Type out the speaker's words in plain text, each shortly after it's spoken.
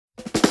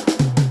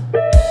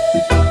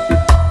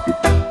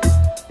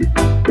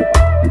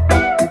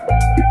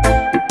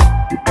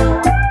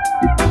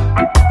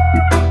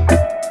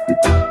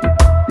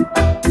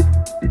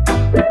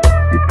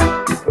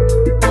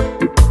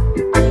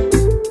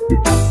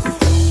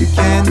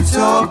can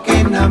talk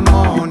in the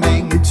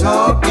morning,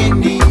 talk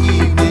in the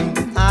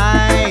evening,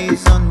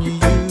 eyes on you.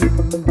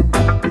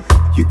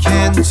 You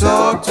can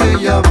talk to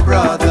your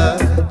brother,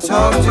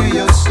 talk to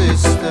your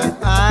sister,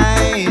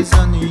 eyes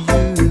on you.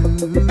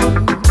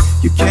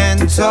 You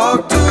can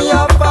talk to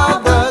your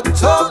father,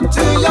 talk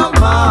to your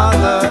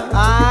mother,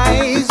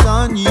 eyes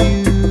on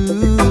you.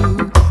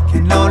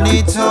 Can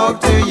only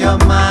talk to your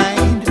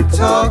mind,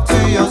 talk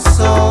to your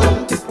soul,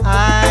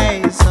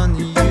 eyes on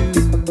you.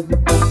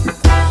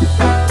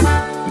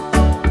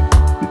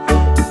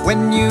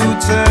 When you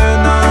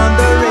turn on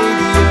the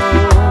radio,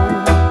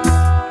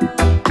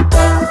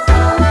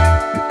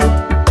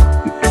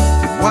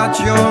 what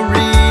you're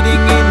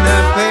reading in the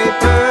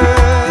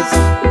papers,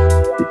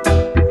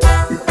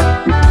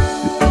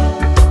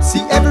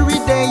 see, every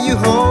day you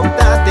hope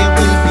that there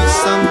will be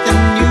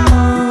something new.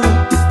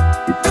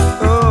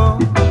 Oh,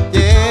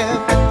 yeah,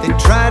 they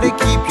try to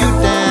keep you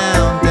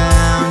down,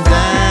 down,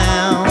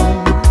 down.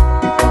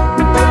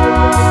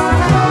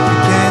 You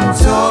can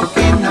talk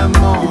in the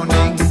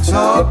morning,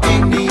 talk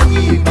in the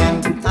evening,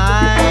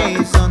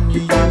 eyes on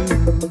you.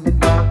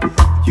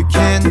 You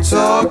can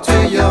talk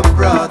to your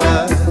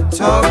brother,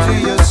 talk to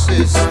your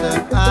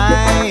sister,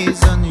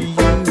 eyes on you.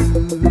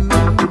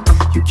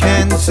 You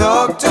can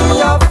talk to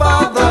your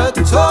father,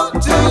 talk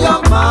to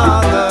your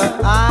mother,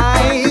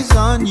 eyes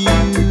on you.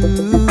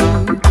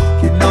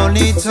 Can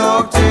only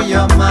talk to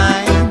your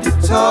mind,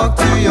 talk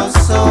to your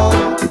soul,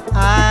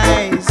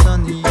 eyes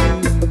on you.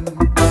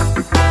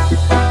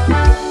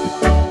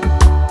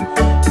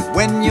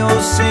 When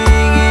you're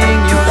singing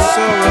your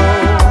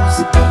sorrows,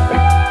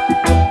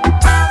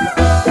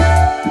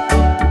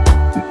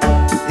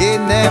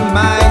 in their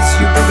minds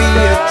you'll be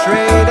a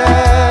traitor.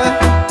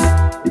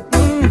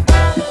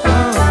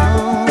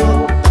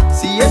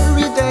 See,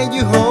 every day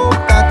you hope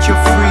that your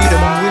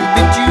freedom will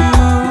be due.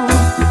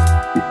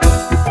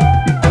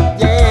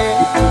 Yeah,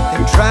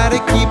 they try to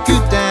keep you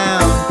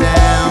down,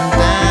 down,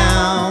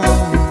 down.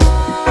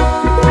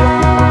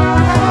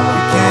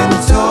 You can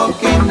talk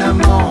in the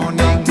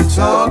morning,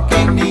 talk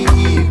in the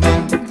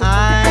evening,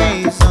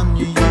 eyes on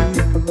you.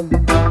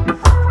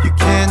 You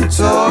can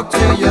talk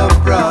to your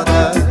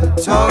brother,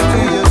 talk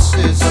to your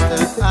sister,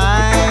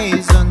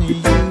 eyes on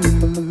you.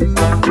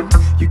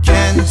 You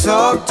can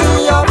talk to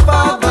your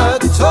father,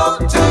 talk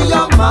to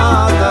your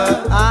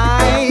mother,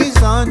 eyes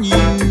on you.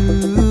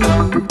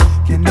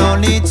 Can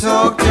only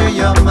talk to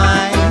your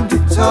mind,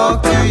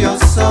 talk to your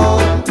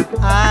soul,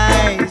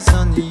 eyes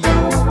on you.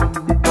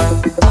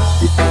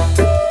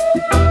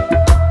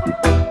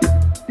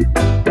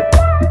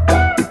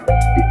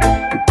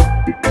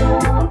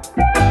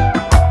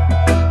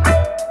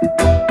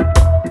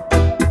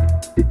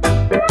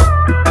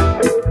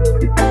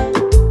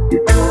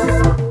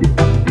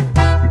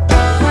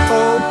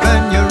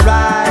 Open your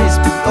eyes,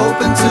 be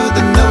open to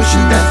the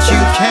notion that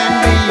you can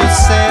be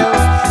yourself.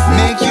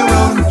 Make your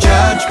own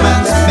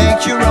judgments,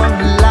 make your own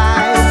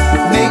life,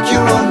 make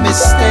your own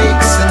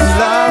mistakes and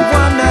love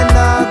one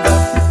another.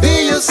 Be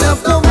yourself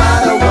no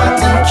matter what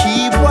and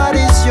keep what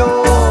is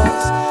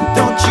yours.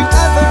 Don't you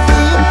ever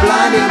be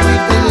blinded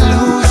with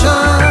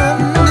illusion.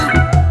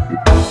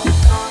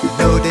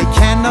 No, they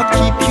cannot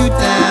keep you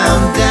down,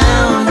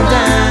 down,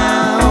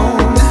 down.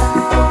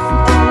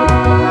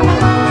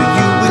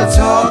 You will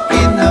talk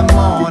in the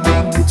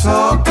morning,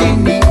 talk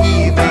in the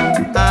evening,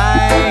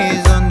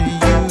 eyes on you.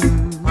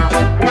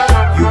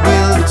 You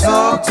will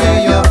talk to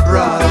your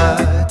brother,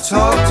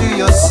 talk to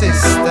your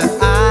sister,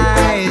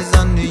 eyes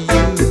on you.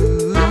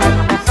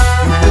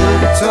 You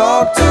will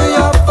talk to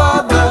your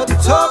father,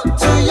 talk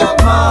to your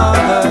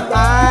mother,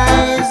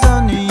 eyes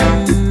on you.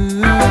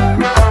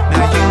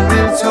 Now you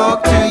will talk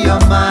to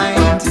your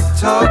mind,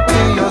 talk to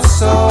your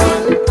soul,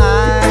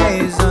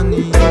 eyes on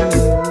you.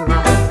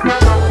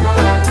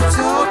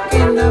 Talk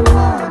in the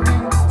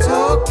morning,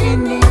 talk in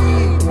the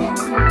evening.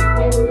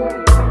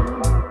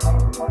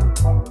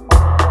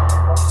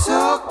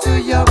 Talk to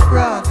your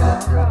brother,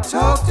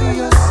 talk to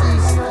your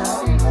sister.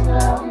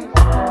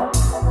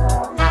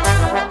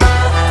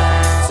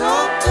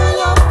 Talk to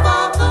your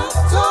father,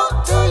 talk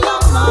to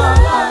your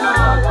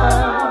mother.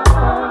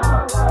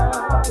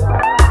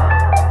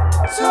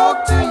 Talk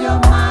to your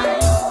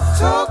mind,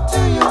 talk to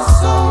your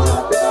soul.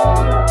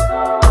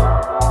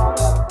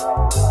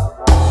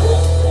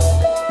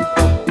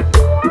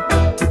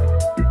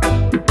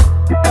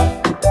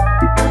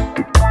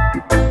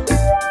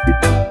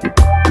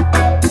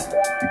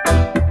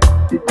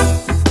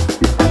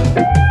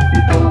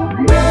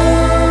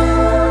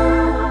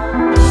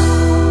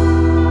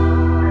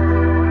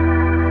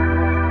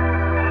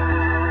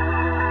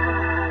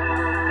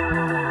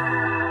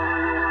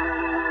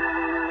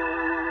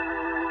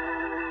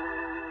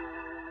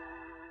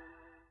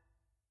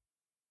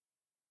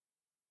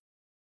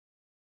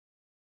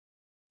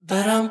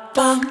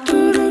 Ba-dum-bum,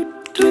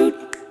 doo-doo-doo,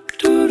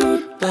 doo-doo,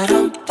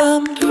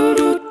 ba-dum-bum,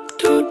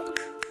 doo-doo-doo,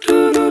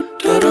 doo-doo,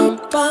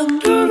 ba-dum-bum,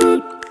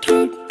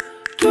 doo-doo-doo,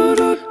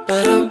 doo-doo,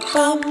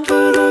 ba-dum-bum,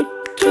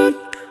 doo-doo-doo,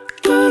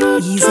 doo-doo.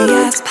 Easy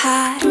as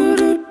pie,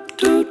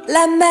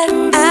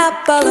 lemon,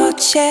 apple or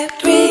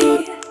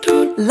cherry,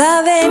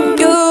 Loving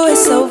you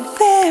is so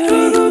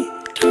very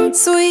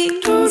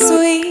sweet,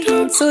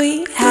 sweet,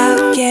 sweet.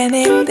 How can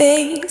it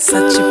be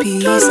such a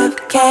piece of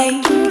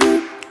cake?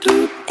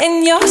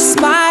 And your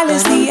smile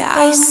is the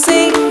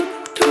icing.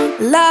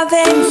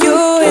 Loving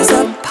you is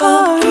a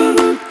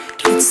party.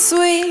 It's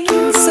sweet,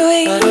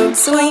 sweet,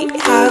 sweet.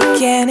 How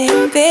can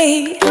it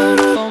be?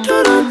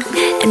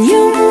 And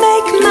you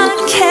make my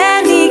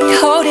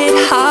candy-coated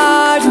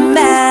heart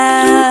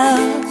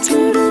melt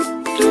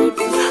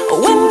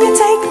when you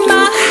take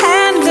my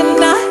hand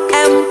and I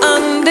am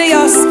under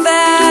your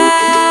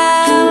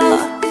spell.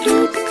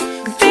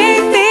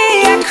 Baby,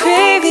 I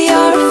crave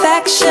your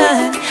affection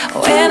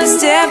when I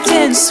stepped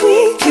in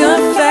sweet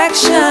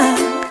confection.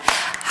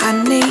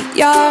 Honey,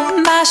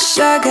 you're my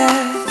sugar.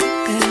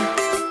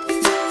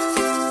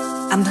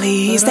 I'm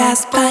pleased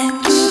as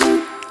punch,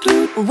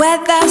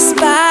 whether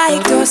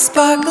spiked or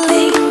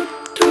sparkling.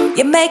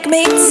 You make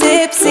me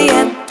tipsy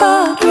and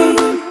bubbly.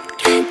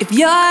 If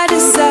you're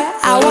dessert,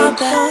 I want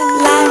the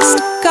last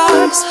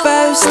course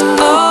first.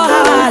 Oh,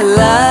 how I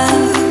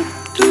love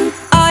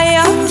all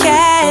your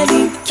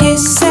candy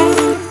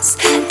kisses,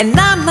 and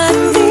I'm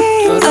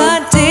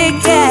addicted.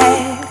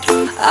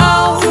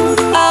 Oh,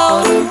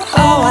 oh,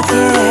 oh, I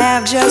can't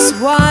have just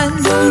one.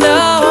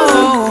 No,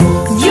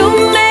 you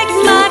make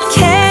my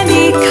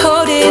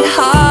candy-coated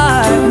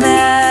heart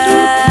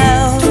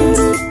melt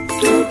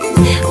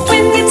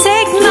when you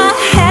take my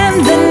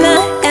hand and I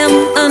am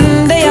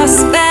under your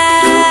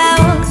spell.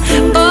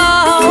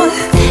 Oh,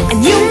 and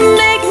you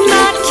make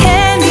my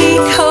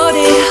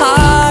candy-coated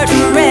heart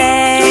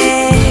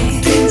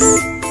race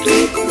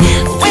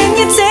when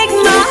you take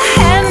my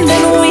hand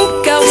and we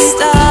go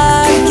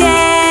stargaze.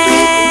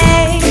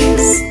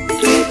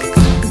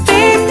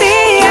 Baby,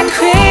 I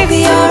crave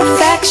your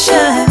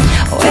affection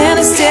when I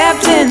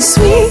stepped in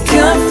sweet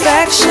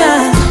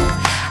confection.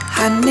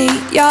 Honey,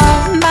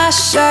 you're my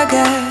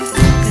sugar.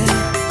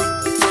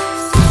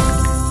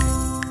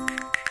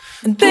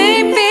 And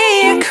baby,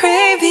 I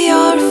crave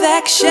your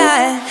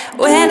affection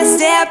when I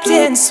stepped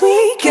in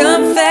sweet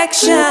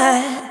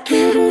confection.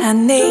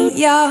 Honey,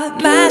 you're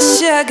my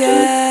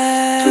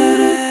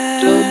sugar.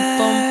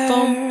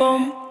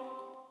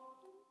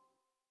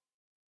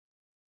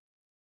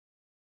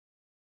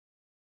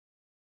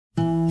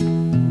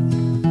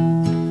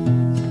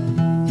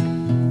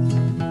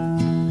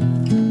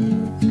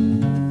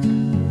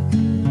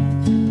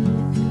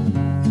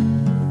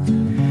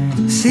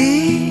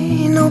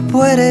 Si no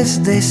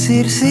puedes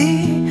decir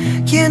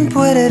sí, ¿quién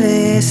puede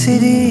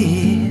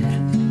decidir?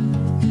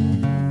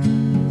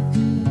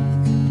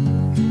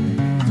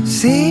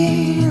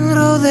 Sin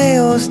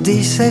rodeos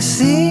dices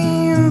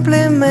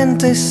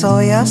simplemente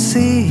soy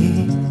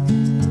así.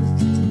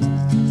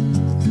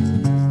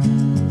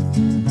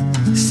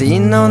 Si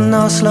no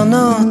nos lo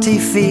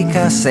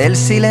notificas, el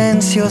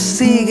silencio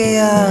sigue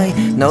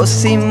ahí. No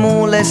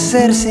simules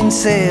ser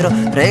sincero,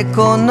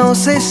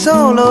 reconoce,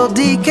 solo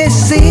di que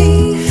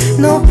sí.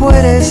 No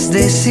puedes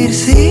decir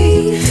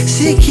sí,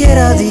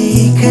 siquiera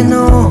di que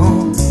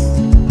no.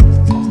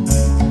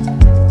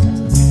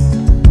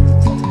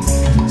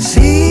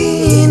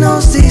 Si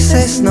nos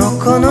dices no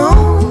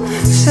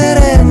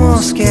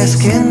conoceremos que es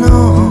que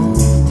no.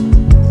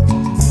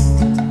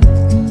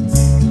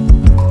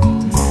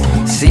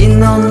 Si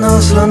no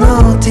nos lo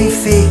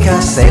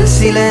notificas, el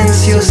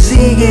silencio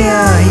sigue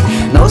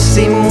ahí. No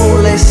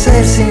simules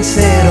ser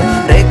sincero,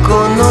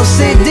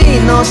 reconoce,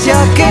 dinos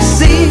ya que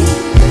sí,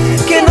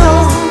 que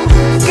no,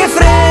 que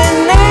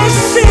frenes,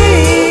 sí.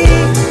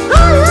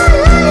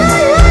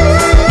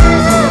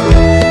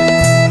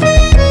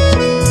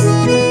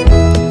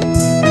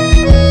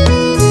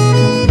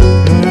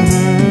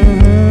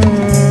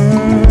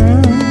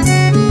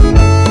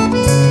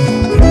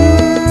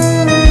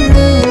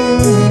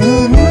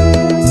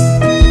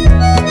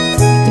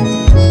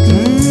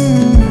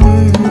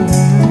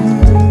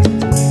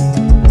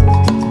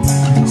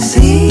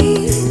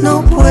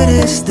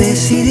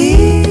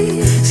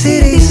 Decidir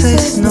si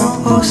dices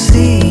no o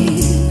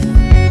sí.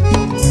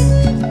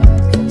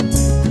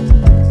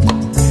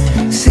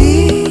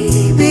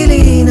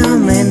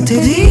 Civilinamente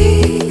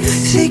di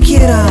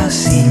siquiera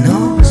si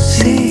no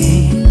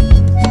sí.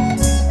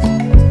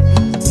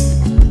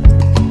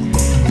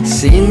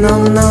 Si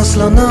no nos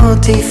lo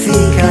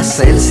notificas,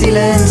 el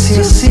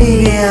silencio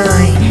sigue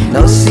ahí.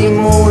 No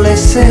simules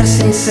ser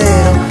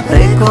sincero,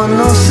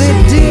 reconoce,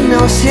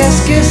 dinos si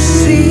es que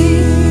sí.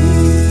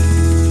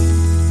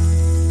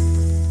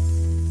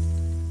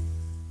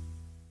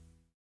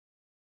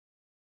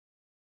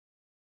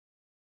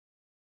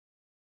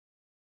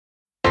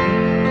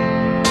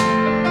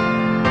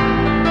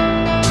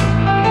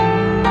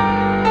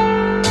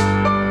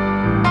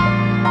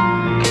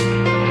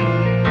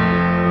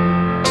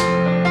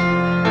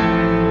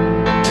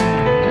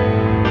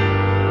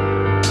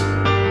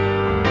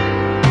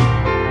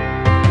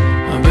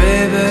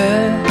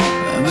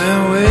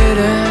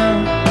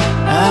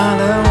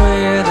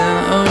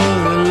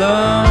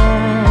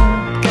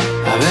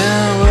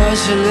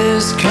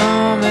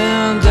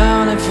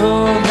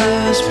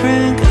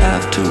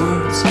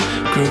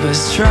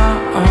 strong,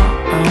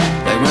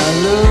 like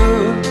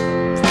loop.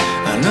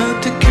 I'm not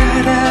the guy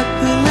that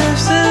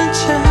believes in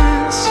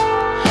chance.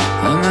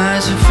 My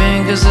magic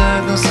fingers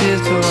are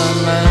conceived for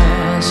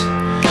romance.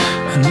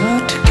 I'm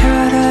not the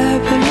guy that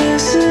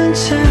believes in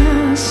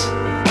chance.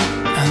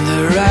 And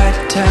the right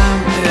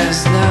time is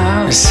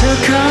now. So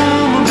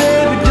come on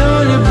baby,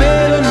 don't you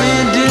bail on me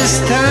this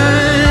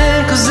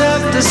time. Cause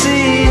after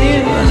seeing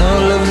you, I know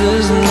love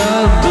is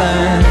not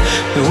blind.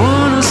 I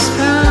wanna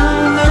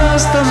spend the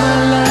rest of my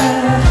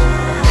life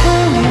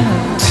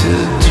hanging to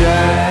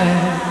dry.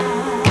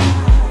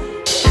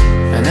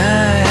 And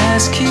I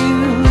ask you,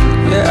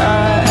 yeah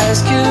I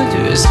ask you to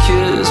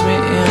excuse me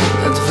in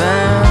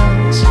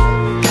advance.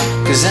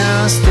 Cause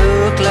I'm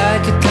stuck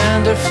like a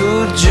tender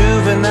food,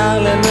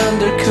 juvenile and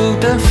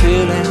undercooked. I'm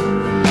feeling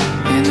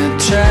in a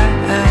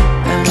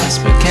trance,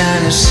 but can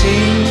you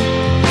see?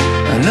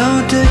 I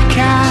know the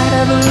guy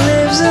that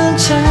believes in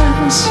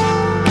chance.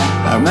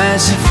 Our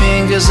magic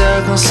fingers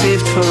are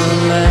conceived for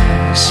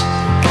romance.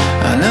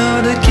 I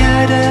know the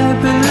guy that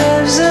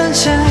believes in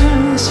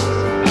chance.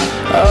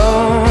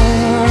 Oh,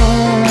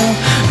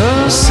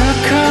 oh, so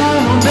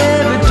come on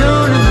baby,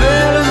 don't you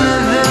bail on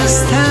me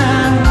this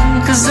time.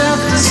 Cause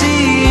after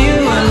seeing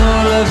you, I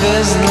know love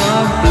is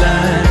not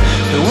blind.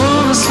 I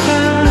wanna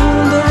spend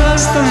the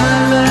rest of my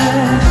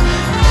life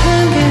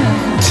hanging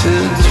to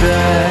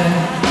dry.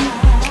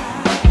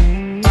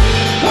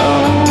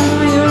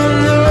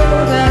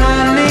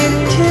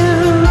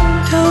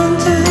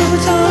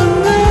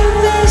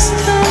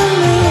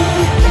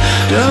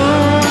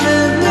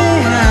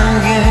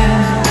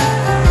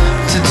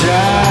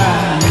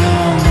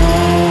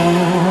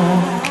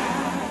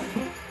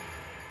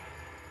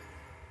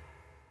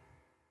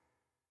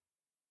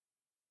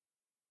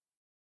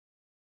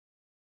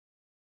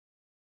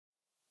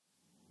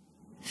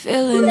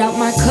 Filling up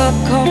my cup,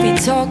 coffee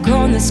talk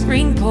on the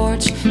screen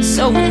porch.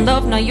 So in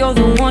love, now you're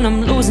the one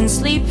I'm losing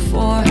sleep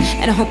for.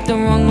 And I hope the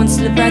wrong one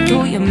slip right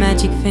through your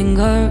magic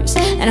fingers.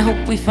 And I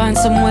hope we find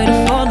some way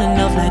to fall in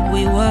love like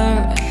we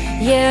were.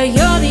 Yeah,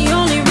 you're the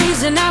only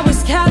reason I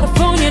was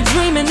California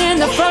dreaming in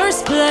the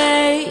first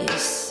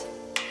place.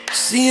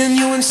 Seeing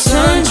you in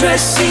Sundress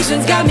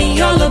seasons got me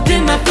all up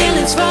in my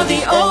feelings for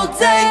the old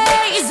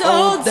days,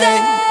 old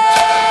days.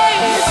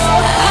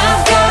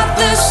 I've got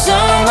the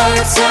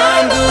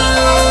summertime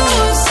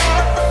blues,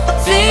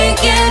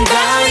 thinking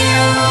about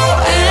you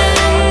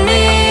and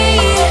me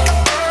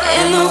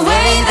in the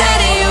way that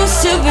it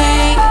used to be.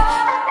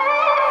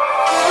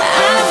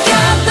 I've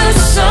got the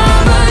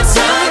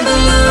summertime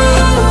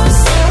blues,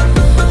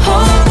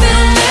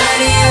 hoping that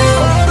you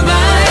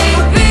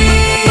might be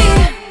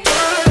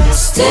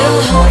still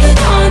holding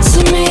on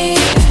to me.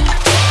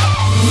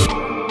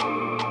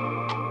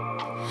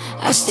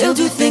 I still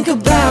do think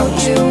about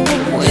you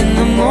in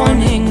the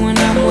morning when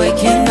I'm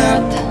waking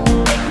up.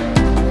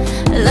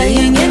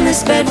 Laying in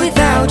this bed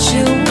without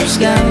you's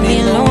got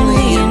me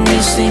lonely and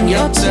missing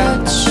your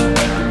touch.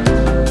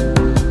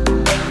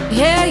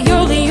 Yeah,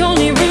 you're the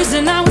only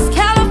reason I was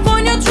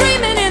California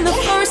dreaming in the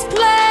first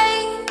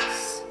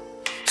place.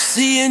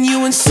 Seeing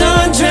you in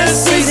sundress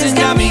seasons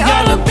got me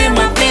all up in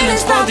my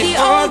feelings for the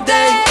all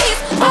day,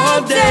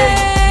 all day.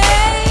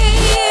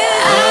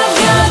 I've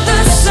got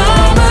the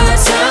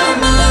summertime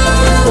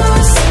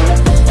blues,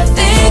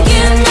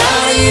 thinking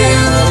about you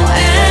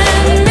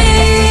and me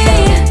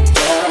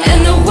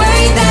and the way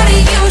that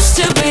it used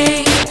to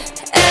be.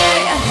 Hey,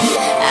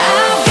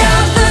 I've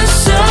got the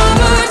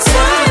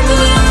summertime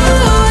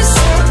blues,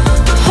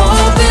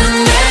 hoping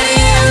that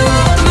you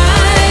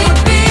might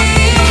be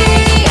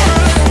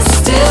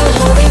still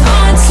holding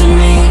on to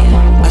me.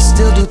 I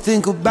still do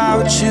think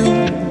about you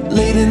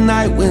late at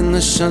night when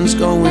the sun's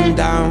going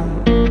down.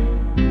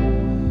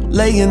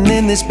 Laying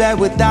in this bed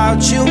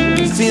without you,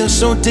 it feels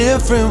so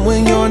different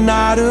when you're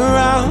not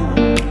around.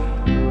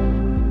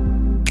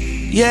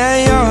 Yeah,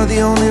 you're the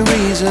only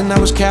reason I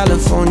was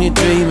California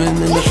dreaming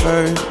in the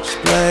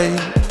first place.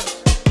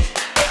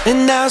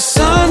 And now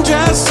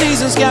sundress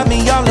seasons got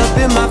me all up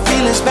in my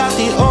feelings about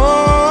the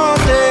old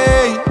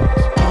days.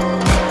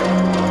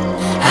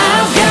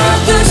 I've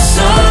got the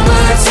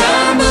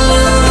summertime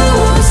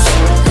blues,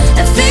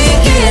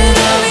 thinking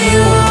of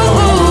you,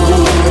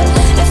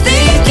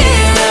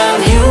 thinking of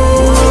you.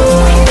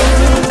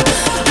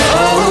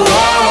 Oh,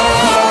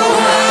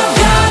 I've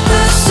got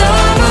the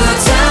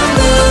summertime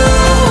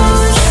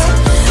blues,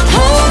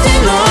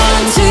 holding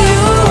on to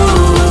you,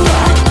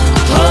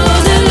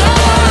 holding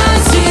on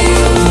to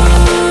you.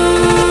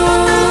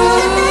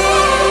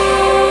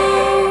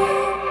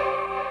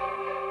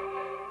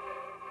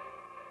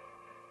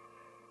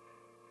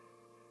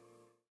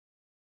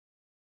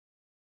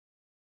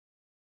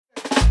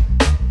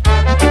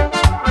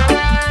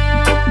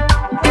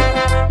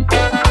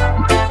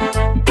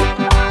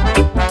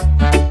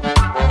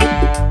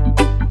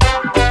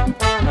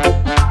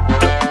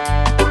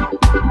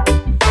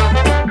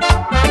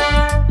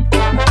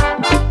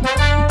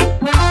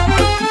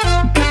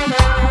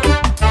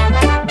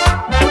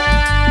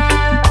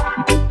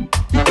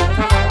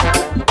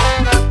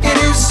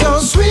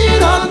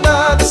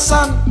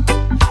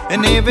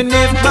 And even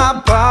if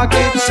my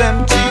pocket's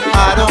empty,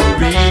 I don't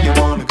really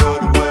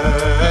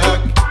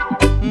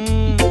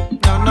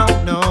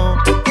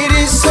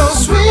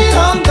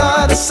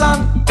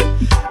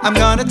I'm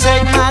gonna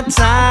take my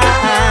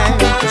time,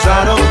 'cause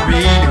I don't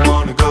really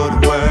wanna go to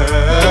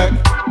work.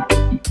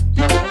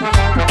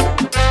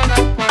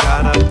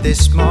 Got up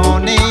this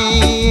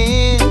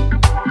morning,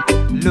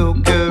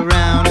 look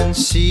around and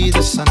see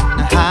the sun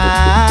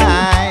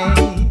high.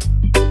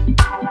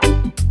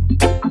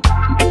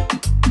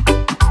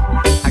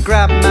 I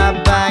grab my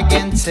bag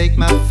and take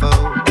my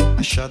phone.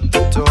 I shut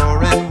the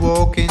door and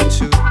walk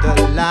into the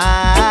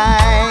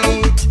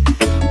light.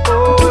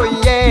 Oh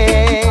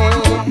yeah.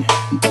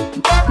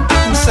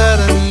 And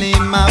suddenly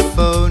my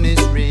phone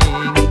is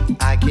ringing.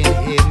 I can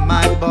hear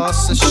my boss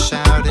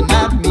shouting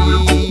at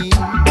me.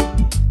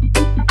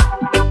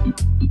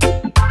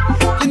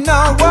 You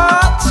know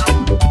what?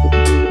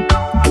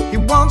 He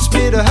wants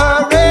me to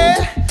hurry,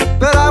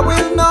 but I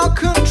will not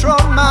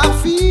control my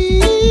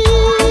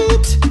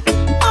feet.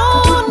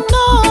 Oh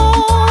no.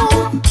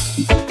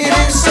 It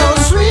is so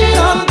sweet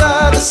under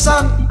the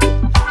sun.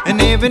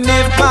 And even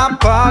if my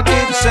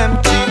pocket's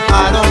empty,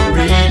 I don't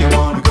really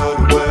wanna go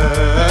to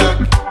work.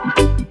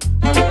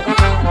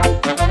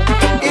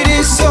 It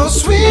is so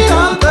sweet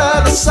under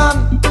the sun.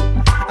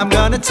 I'm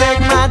gonna take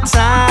my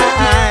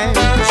time,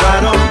 'cause I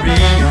don't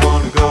really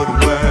wanna go to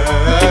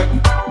work.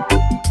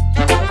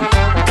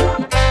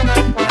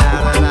 Now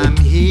that I'm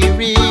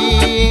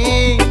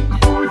hearing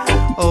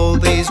all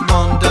these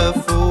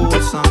wonderful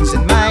songs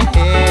in my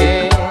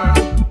head,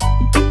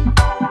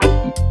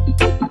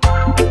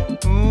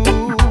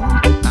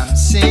 I'm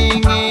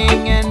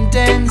singing and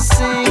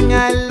dancing,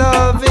 I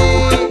love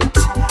it.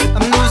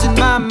 I'm losing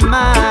my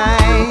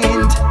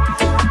mind.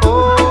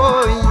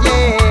 Oh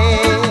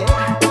yeah.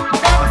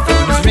 My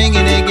phone is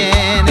ringing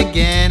again,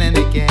 again and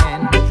again.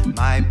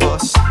 My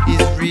boss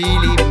is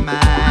really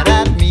mad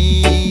at me.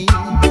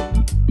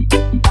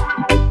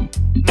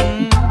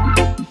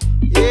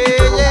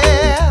 Yeah,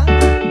 yeah.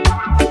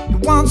 He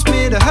wants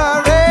me to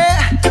hurry,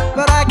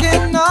 but I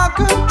cannot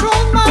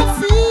control my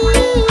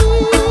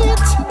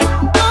feet.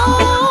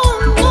 Oh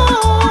no.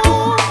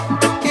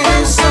 It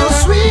is so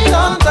sweet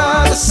under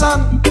the sun.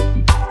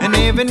 And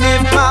even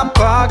if my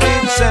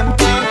pocket's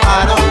empty, I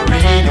don't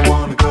really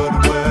wanna go to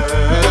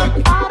work.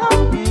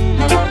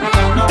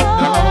 No,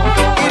 no.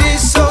 It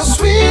is so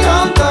sweet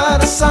under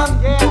the sun.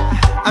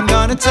 I'm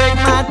gonna take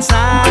my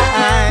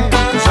time,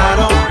 'cause I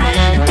don't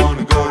really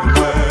wanna go to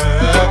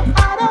work.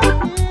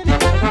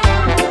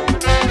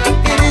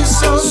 It is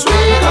so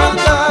sweet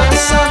under the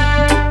sun.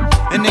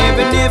 And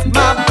even if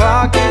my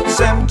pocket's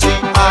empty,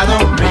 I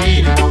don't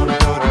really wanna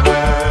go to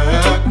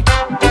work.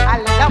 I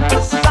love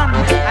the sun,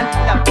 I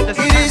love the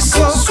sun. It is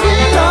so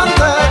sweet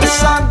under the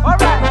sun.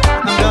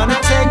 I'm gonna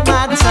take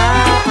my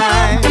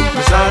time,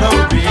 'cause I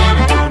don't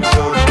really wanna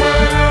go to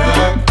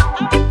work.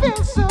 I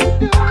feel so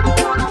good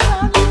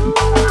around you.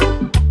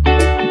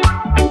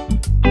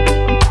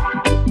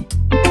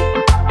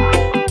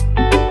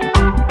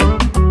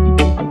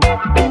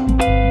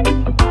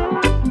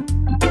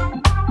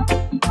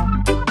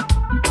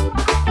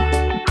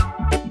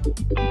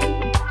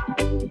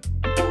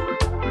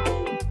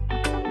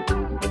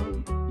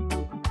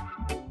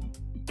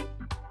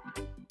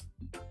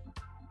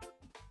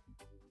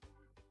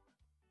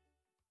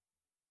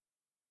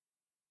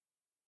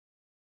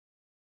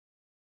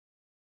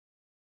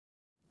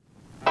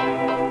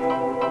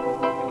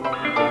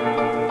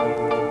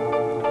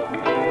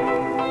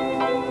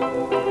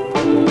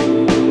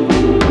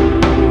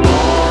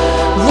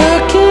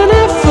 Looking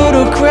at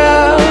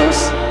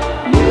photographs,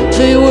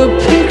 they were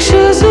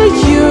pictures of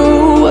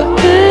you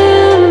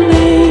and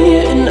me,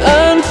 an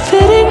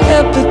unfitting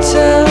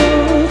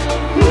epitaph.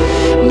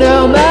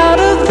 Now I'm out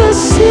of the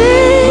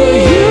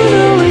sea, but you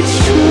know it's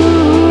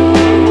true.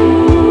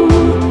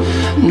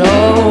 No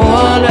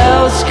one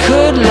else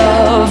could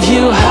love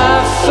you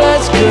half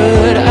as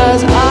good as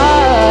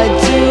I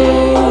do.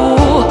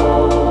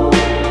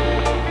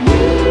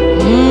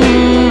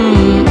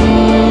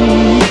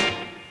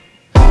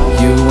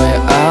 You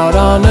went out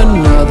on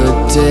another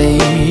day.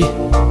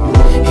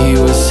 He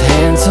was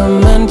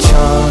handsome and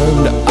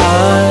charmed,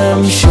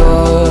 I'm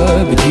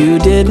sure, but you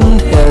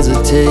didn't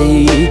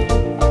hesitate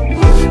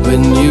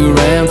when you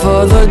ran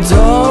for the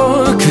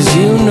door, 'cause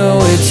you know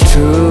it's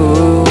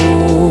true.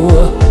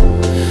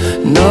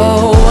 No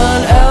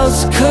one else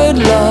could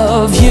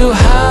love you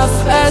half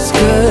as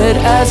good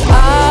as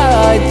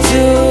I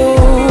do.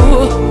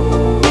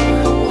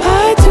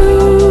 I do,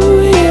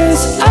 yes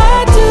I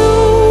do.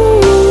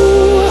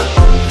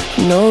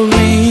 No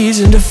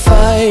reason to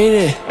fight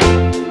it,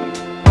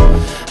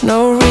 no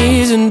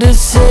reason to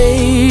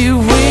say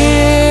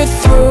we're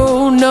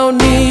through, no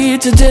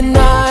need to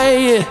deny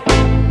it,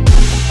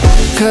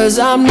 'cause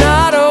I'm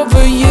not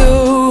over you.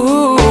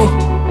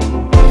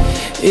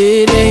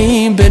 It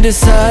ain't been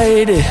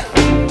decided.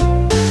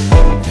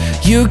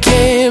 You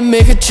can't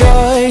make a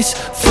choice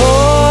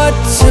for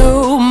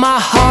two. My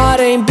heart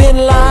ain't been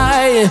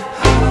lying.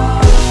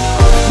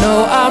 No,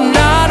 I'm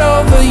not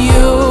over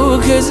you,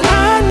 'cause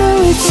I know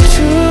it's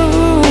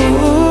true.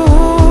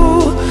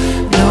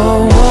 No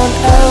one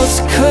else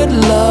could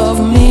love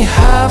me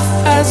half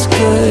as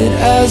good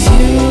as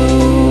you.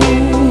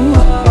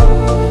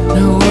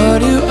 Now what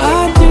do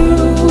I do?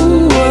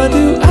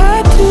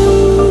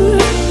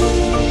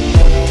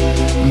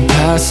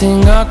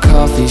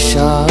 coffee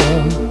shop.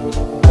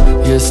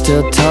 You're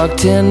still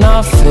tucked in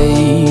our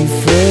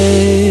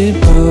favorite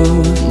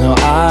booth. No,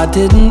 I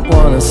didn't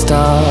wanna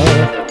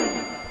stop,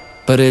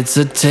 but it's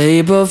a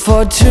table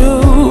for two.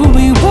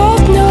 We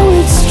both know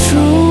it's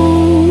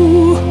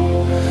true.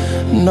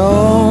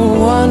 No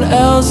one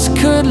else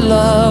could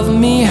love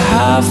me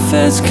half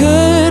as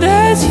good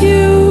as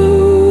you.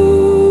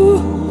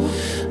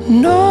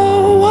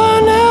 No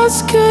one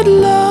else could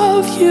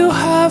love you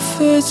half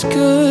as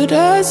good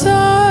as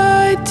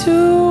I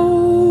do.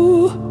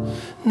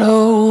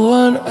 No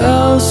one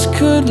else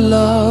could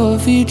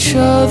love each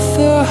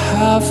other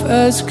half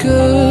as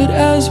good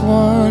as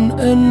one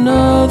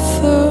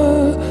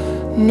another.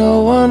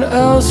 No one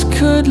else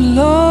could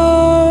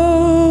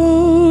love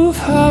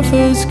half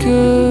as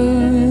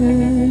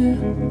good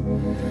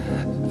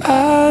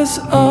as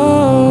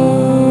us.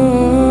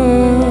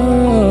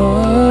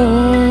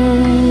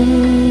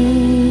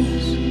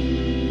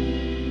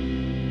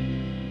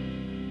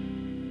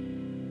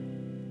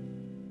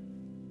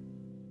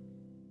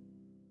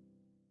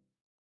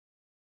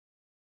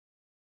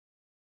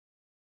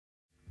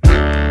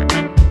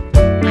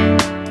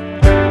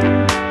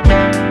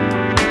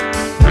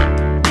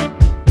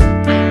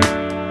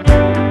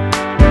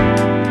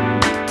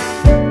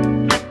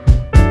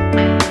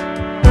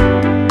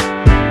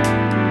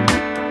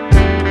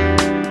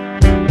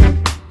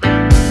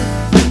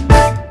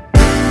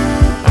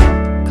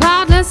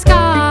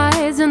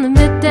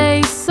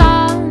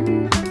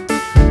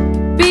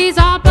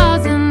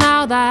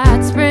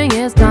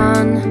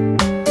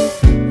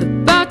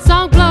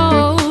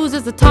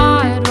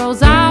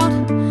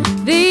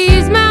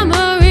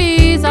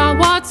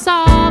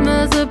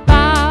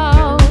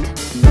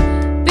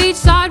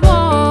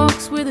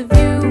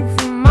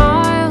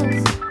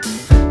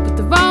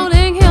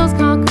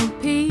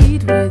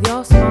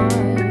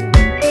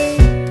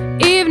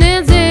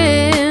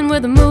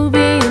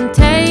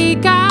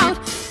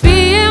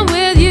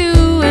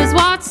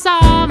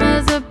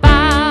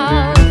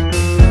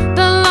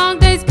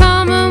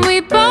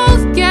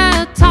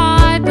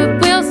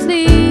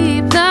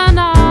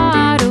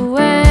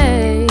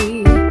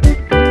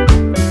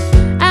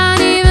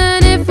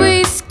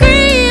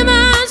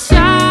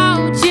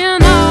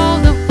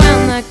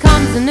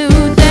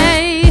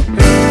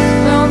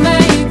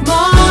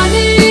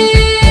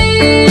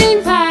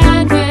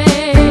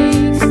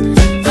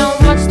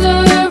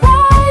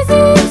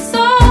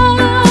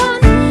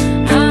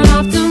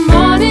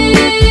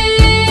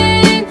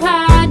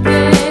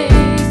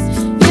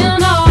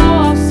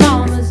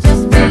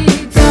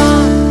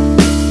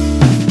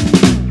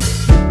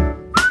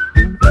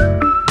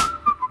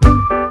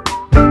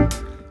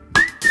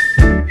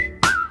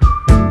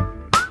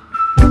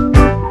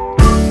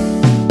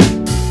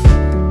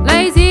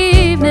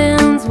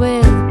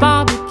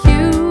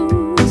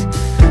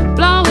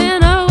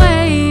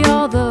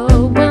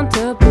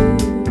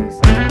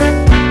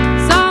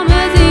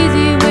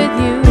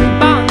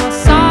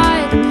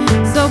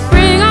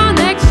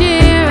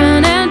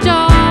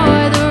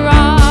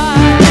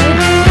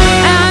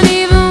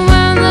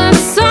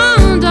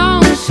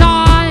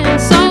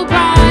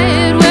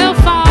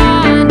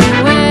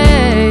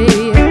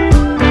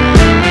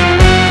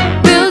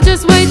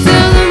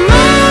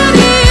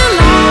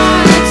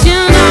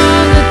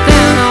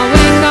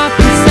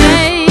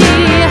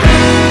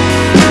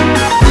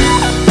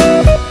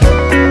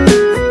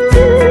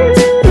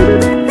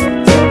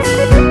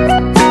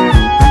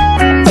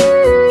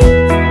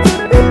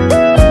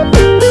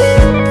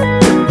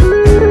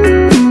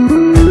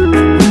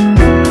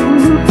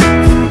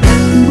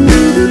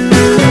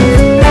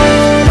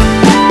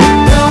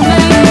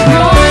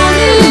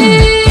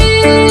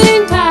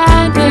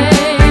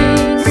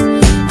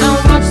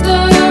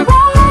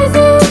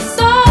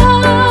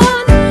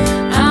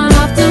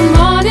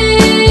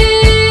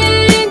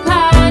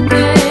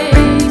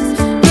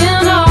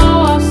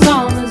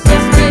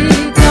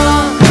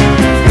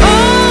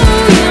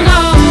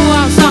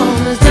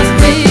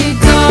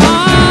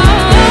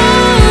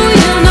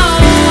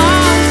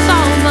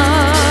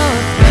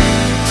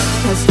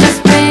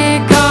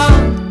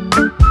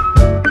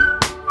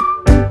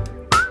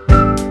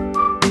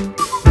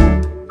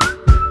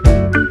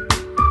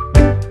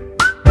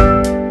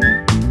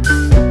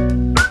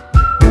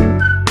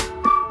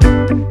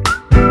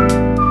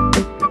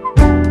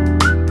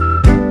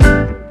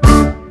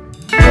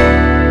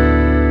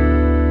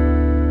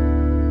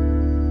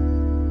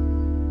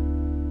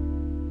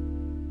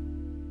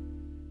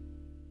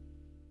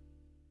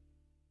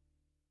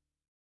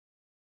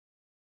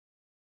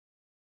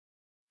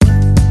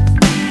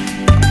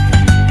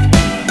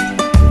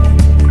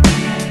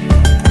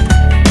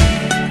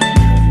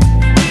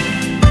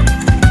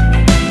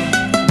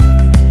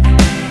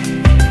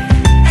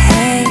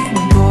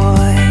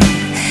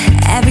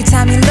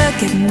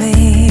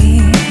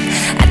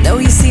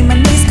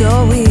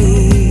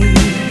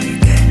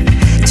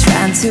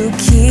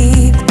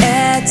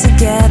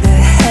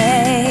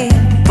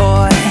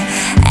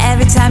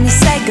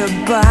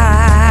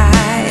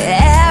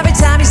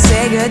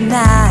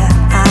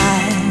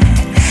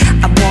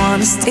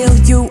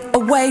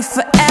 away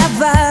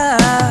forever.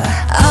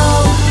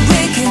 Oh,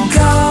 we can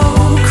go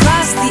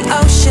across the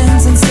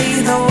oceans and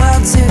see the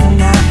world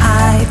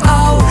tonight.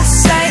 Oh,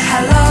 say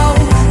hello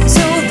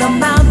to the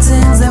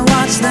mountains and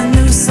watch the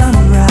new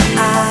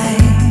sunrise.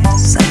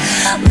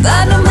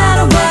 But no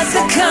matter what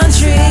the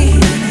country,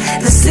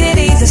 the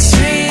city, the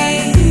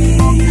street,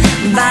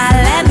 by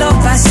land or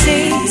by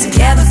sea,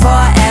 together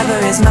forever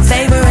is my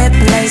favorite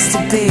place to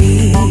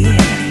be.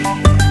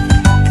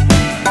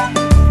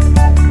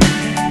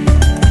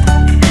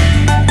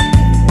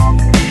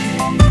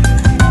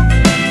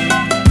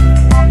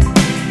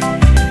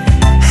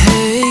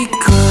 Hey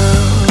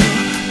girl,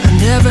 I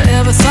never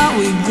ever thought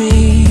we'd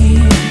be,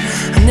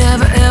 I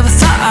never ever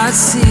thought I'd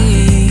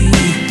see.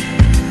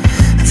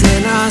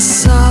 Then I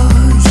saw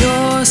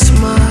your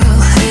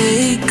smile.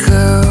 Hey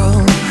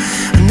girl,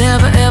 I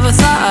never ever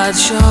thought I'd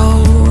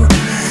show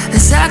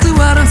exactly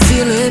what I'm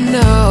feeling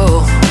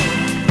now,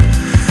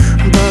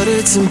 but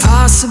it's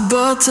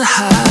impossible to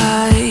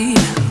hide.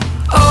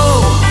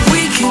 Oh,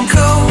 we can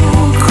go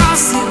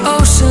across the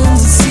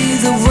oceans and see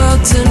the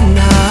world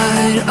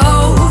tonight.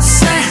 Oh,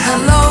 say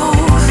hello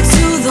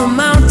to the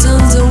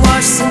mountains and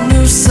watch the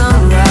new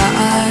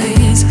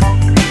sunrise.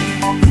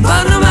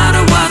 But no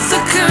matter what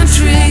the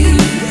country,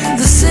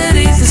 the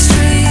city, the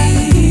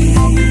street,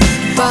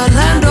 by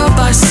land or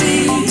by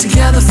sea,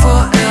 together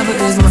forever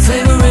is my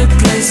favorite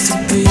place to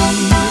be.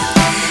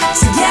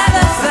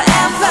 Together forever.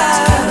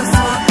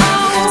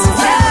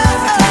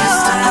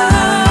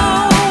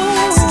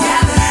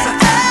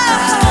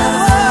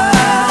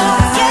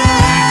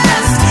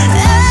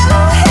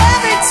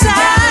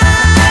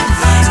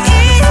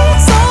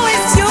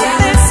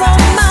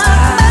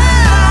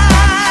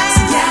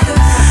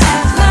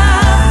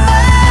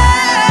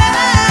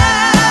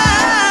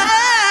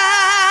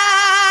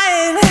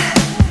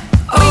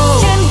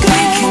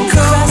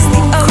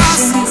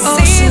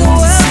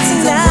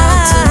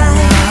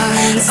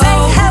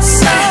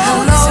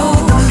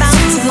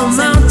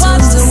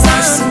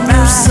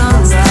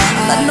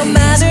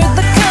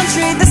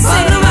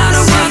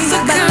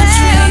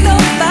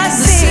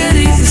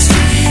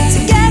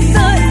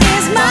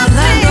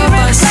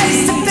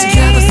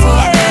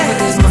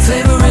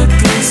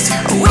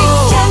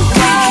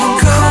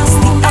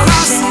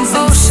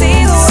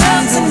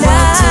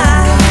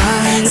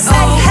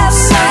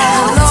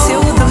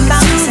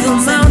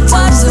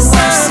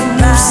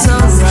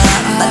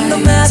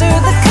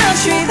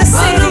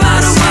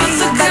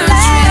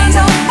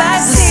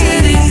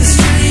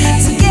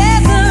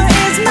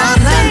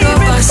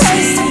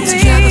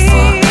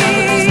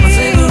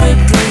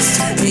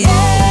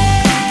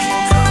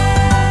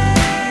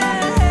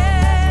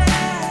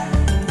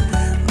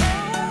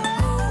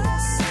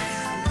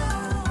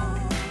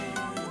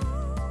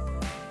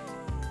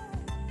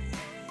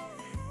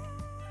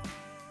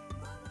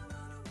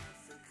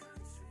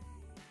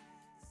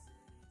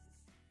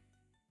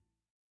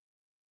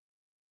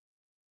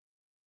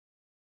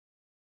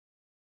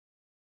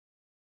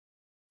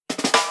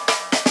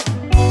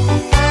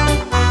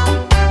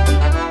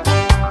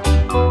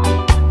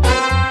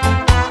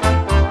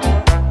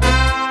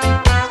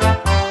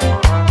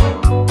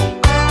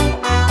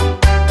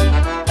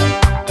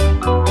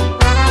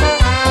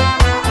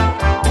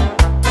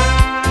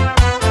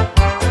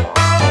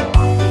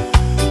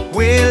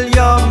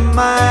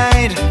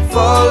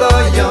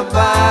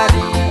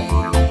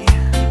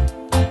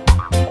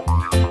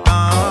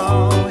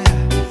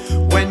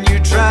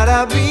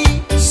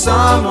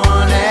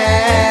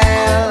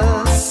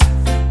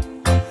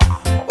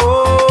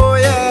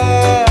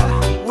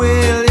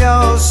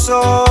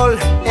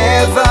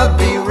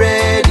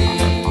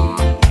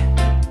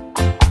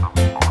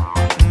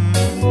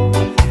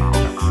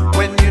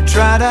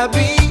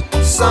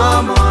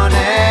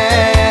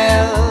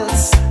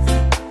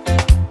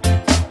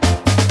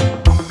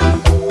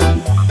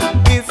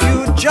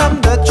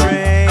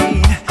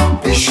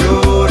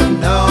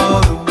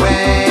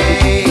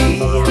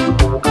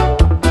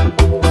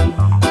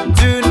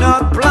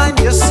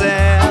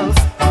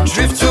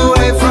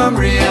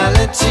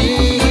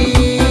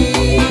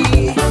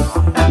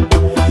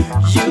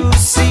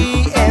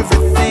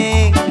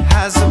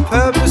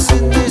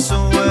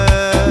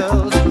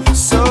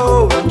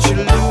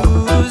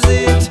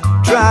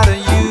 Try to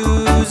use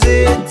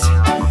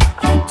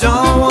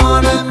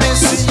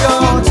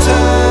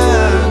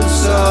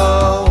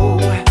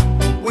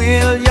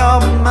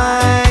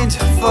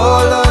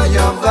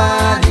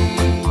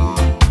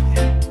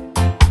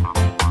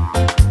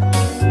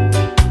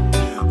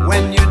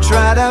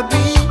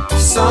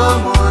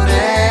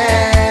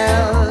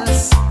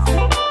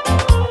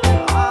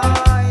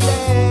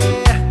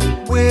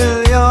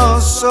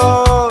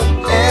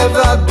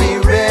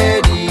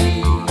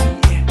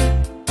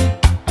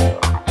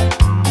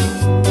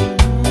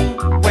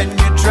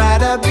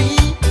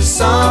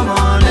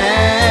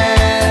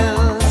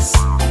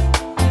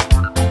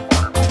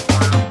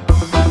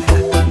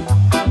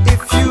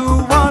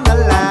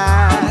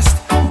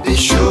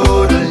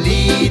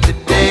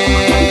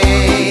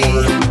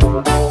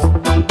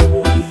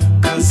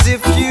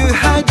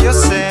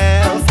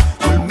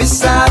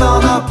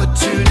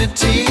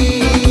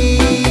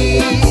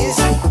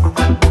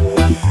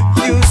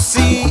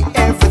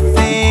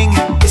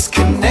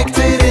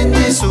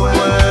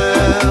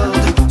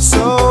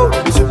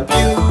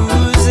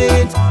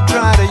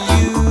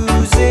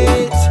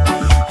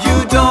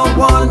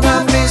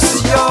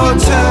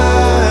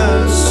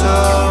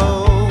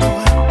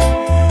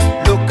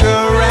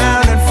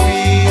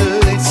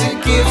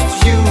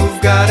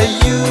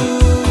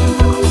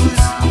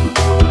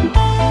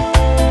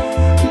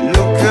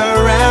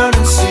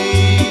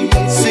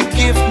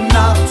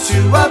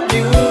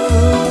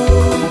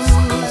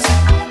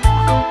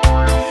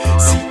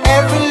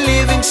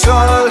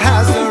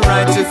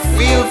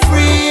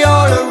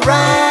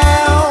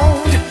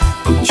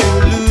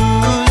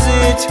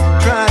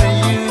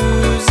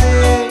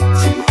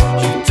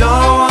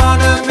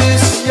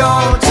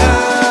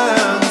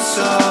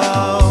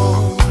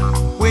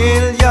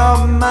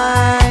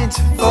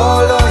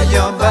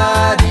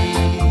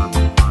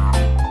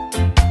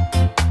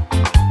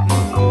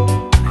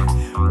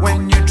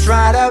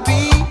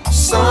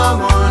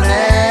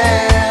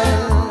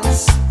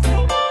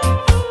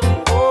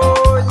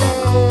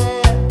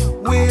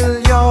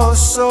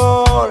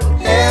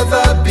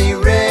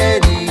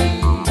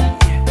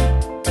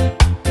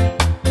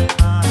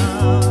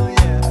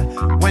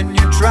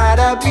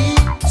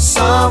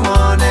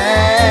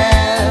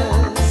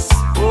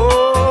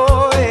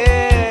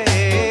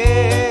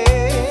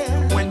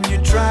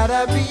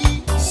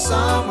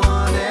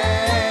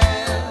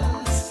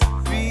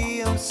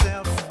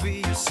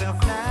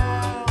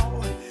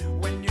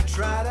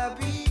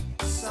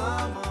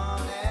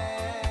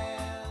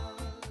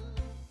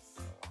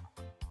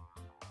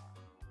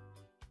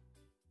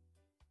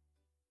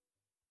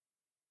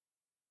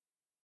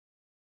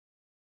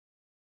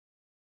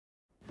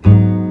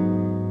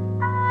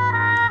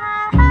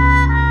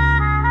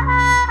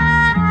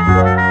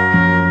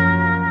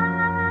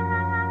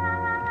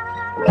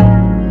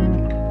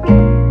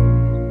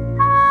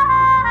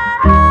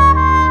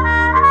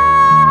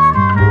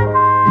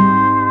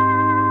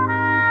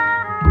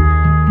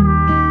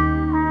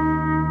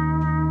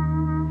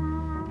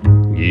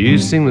You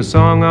sing the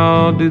song,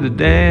 I'll do the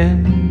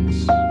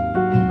dance.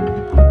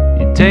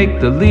 You take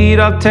the lead,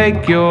 I'll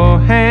take your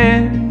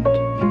hand.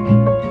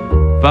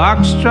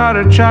 Foxtrot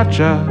or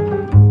cha-cha,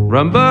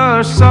 rumba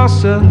or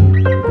salsa,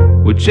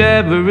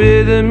 whichever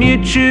rhythm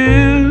you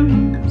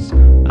choose,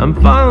 I'm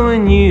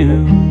following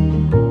you.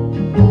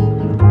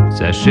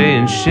 Sashay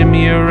and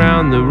shimmy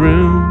around the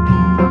room,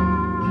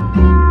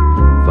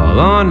 fall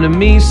onto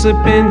me,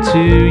 slip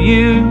into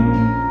you.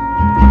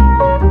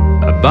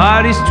 Our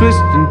bodies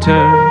twist and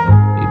turn,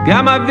 you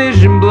got my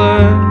vision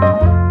blurred,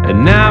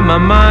 and now my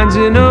mind's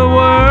in a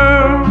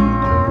whirl.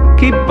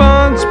 Keep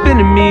on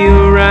spinning me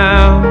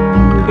around,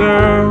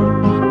 girl.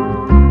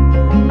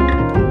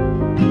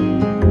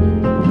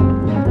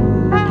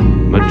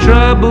 My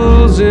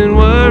troubles and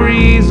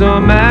worries all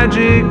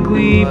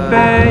magically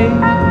fade,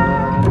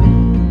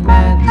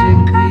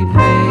 magically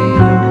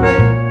fade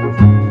away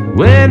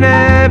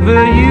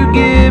whenever you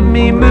give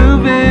me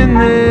moving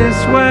this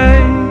way,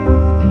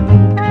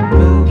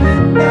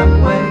 moving that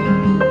way.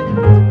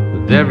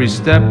 With every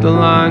step the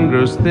line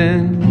grows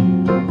thin,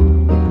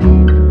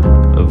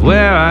 of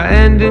where I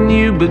end and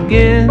you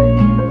begin,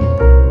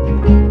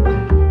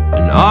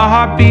 and our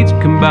heartbeats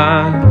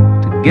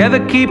combine, together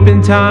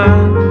keeping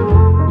time.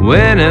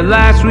 When at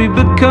last we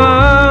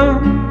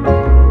become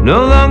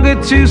no longer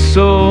two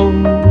souls,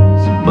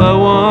 but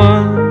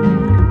one.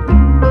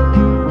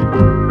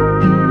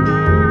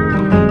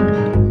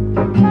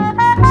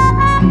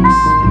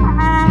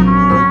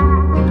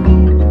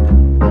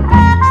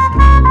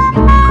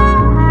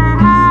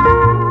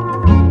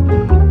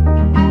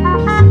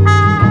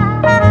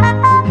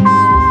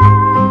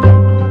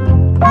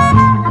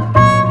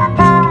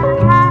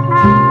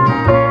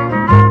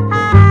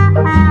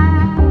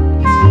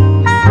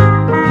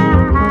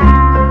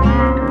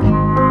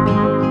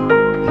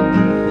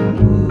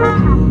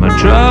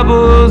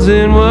 Troubles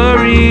and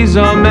worries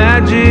all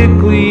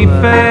magically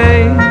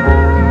fade,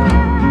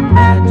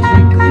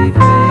 magically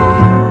fade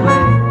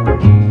away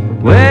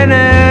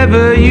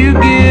whenever you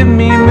give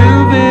me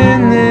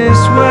moving this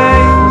way.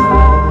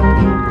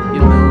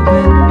 You're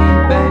moving me,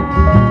 babe.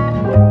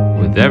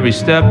 With every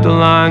step the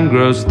line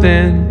grows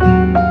thin,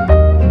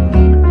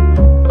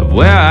 of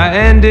where I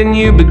end and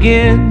you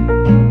begin,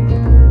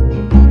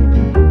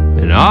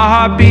 and our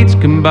heartbeats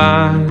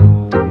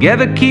combine,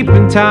 together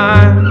keeping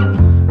time.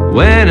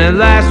 When at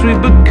last we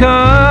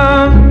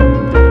become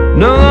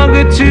no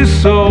longer two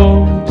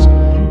souls,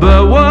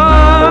 but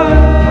one.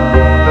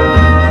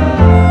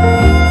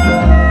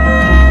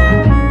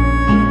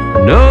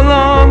 No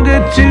longer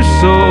two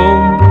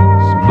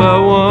souls,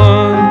 but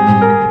one.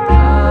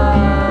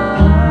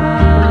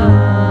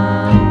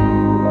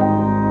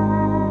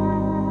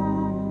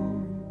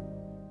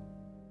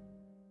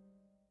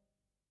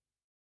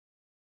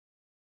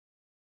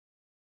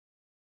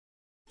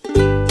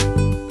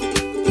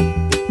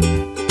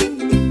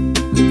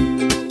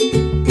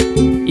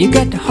 You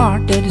got the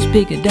heart that is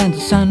bigger than the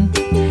sun.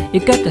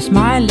 You got the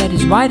smile that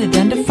is wider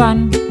than the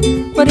fun.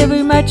 Whatever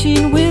you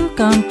imagine will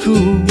come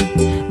true.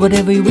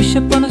 Whatever you wish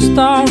upon a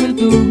star will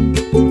do.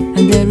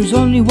 And there is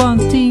only one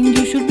thing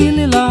you should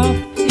really love.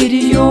 It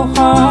is your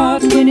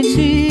heart when it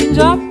sings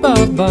up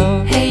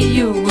above. Hey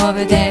you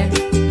over there,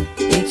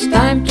 it's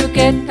time to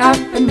get up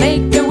and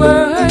make the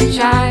world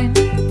shine.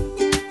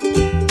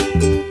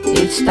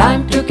 It's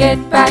time to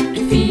get back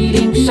to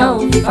feeling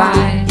so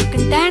fine. You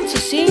can dance or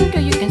sing,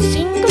 or you can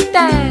sing or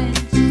dance.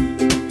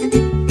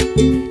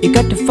 You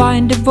got to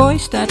find the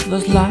voice that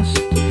was lost.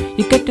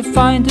 You got to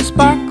find the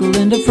sparkle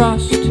in the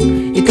frost.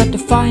 You got to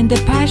find the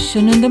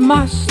passion in the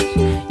must.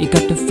 You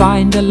got to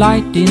find the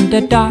light in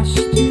the dust.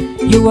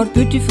 You are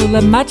beautiful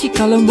and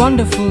magical and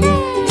wonderful.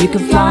 You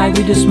can fly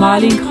with a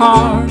smiling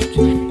heart.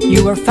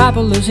 You are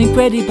fabulous,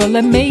 incredible,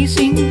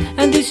 amazing.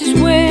 And this is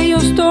where your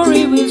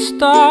story will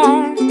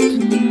start.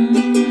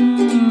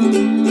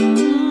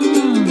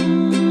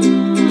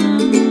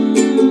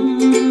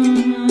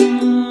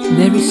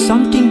 There is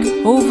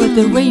something over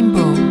the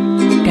rainbow.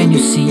 Can you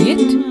see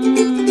it?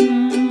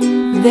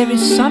 There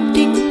is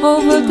something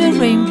over the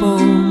rainbow.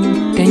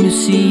 Can you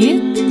see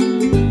it?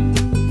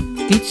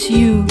 It's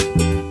you,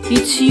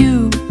 it's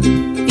you,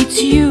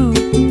 it's you.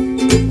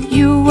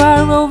 You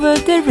are over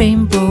the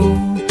rainbow.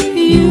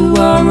 You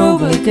are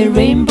over the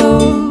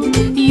rainbow.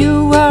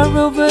 You are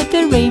over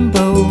the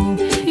rainbow.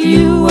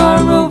 You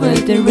are over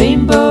the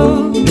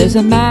rainbow. There's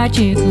a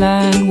magic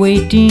land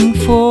waiting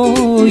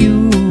for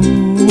you.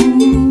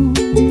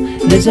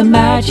 There's a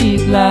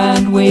magic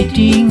land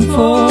waiting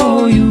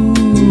for you.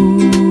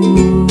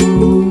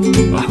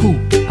 Ahoo,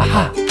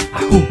 aha,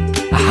 ahoo,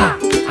 aha,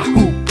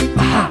 ahoo,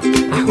 aha,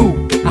 ahoo,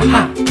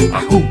 aha,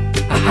 ahoo,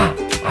 aha,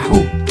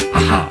 ahoo,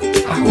 aha,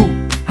 ahoo,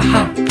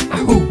 aha,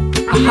 ahoo,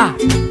 aha.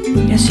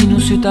 Ja sinu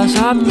süda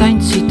saab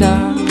tantsida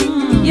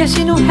ja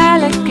sinu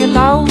hääleke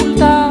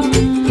laulda.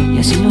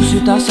 Ja sinu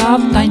süda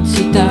saab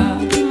tantsida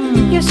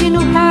ja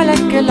sinu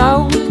hääleke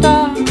laulda.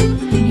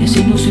 Ja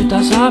sinu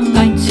süda saab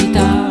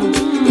tantsida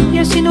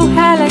ja sinu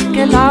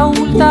hääleke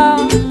laulda.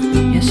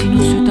 Ja sinu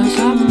süda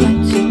saab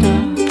tantsida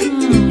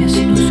ja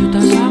sinu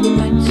süda saab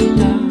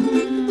tantsida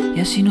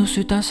ja sinun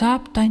süda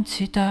saab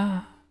tantsida.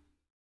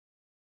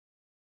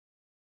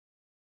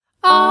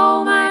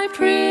 Oh, my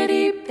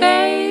pretty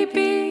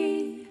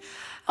baby,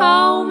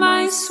 oh,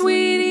 my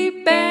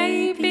sweetie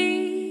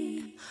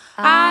baby,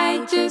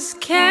 I just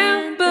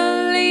can't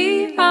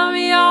believe I'm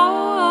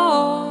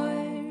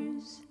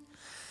yours.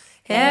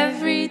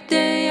 Every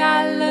day I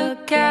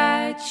look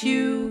at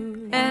you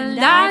and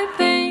I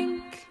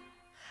think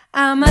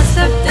I must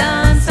have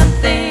done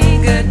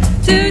something good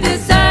to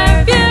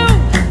deserve you.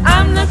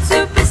 I'm not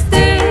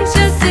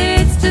superstitious,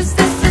 it's just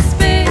a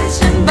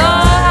suspicion,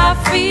 but I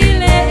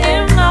feel it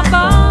in my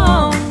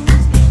bones.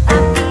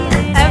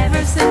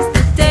 Ever since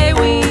the day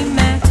we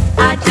met,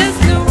 I just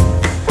knew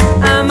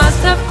I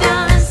must have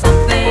done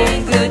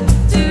something good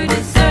to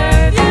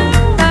deserve you.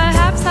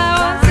 Perhaps I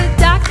was a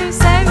doctor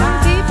saving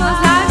people's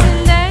lives in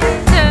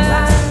danger.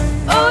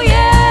 Oh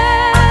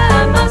yeah,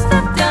 I must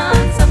have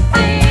done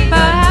something.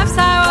 Perhaps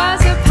I was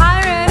a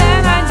pirate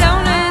and I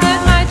donated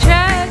my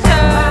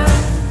treasure.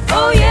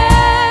 Oh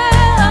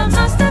yeah, I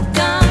must have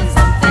done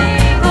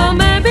something. Or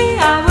maybe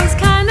I was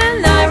kinda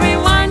like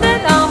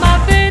rewinded all my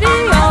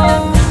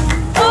videos.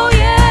 Oh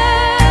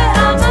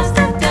yeah, I must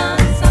have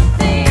done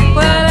something.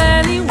 Well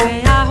anyway,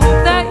 I hope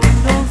that you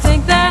don't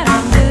think that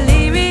I'm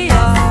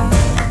delirious.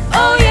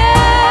 Oh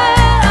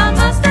yeah, I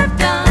must have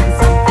done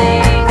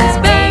something. 'Cause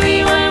baby,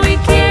 when we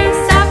kiss,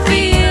 I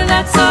feel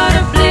that sort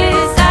of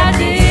bliss I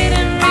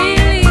didn't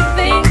really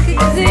think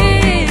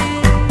existed.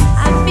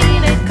 I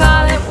feel it,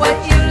 call it what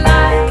you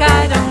like,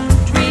 I don't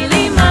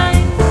really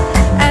mind,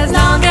 as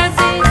long as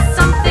it's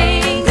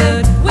something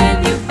good with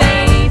you,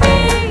 baby.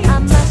 I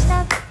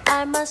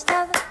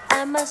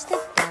must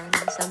have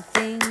done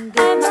something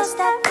good.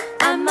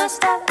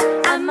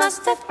 I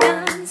must have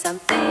done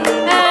something.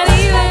 And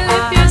even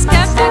if you're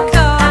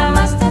skeptical, I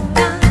must have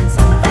done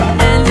something.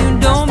 And you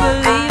don't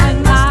believe in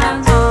God,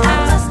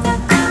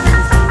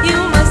 you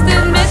must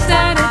admit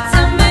that it's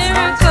a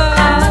miracle.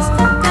 I must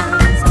have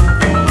done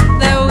something.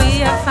 That we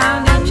have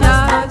found each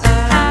other.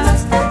 I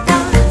must have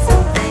done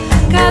something.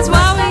 'Cause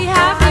what we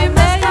have here,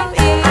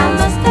 baby, I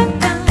must have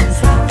done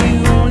something.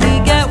 You only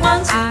get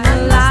once in a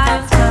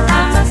lifetime.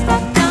 I must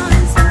have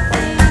done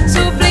something.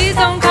 So please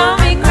don't call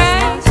me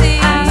crazy.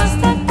 I must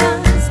have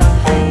done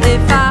something.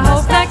 If I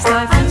hope next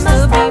life you'll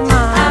still be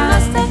mine. I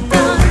must have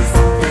done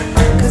something.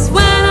 'Cause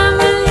when I'm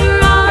in your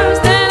arms,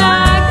 then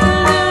I can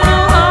do no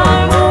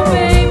harm. Oh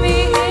baby,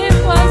 it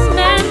was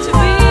meant to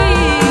be.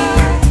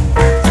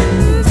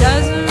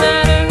 Doesn't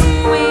matter who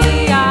we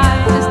are,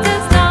 just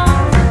as long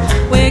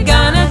we're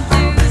gonna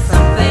do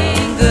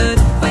something good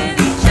with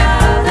each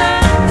other.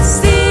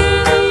 See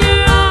it in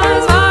your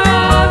eyes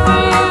forever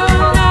you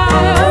know.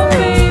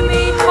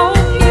 Baby,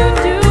 hope you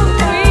do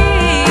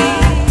agree.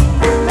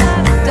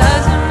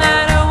 Doesn't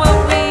matter what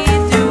we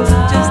do,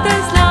 just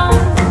as long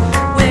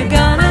we're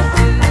gonna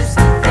do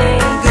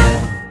something good.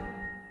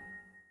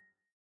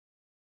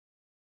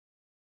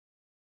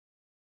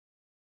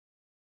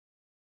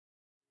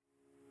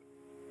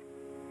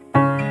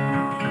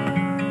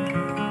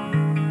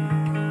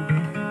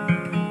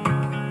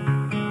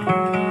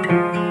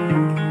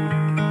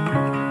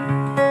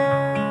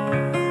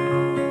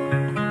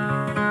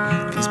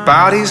 These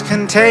bodies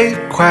can take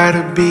quite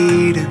a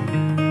beating.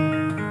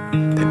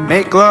 They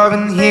make love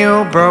and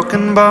heal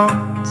broken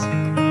bones,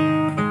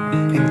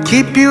 and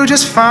keep you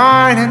just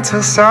fine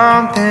until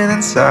something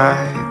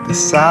inside the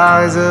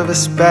size of a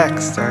speck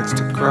starts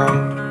to grow.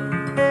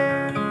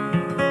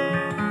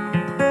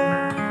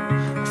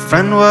 A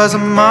friend was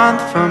a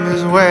month from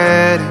his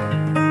wedding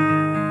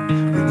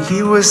when he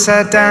was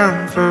sat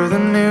down for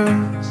the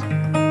news.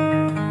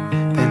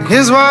 Then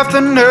his wife,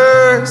 the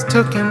nurse,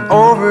 took him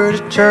over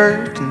to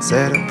church and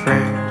said a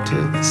prayer to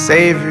the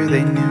Savior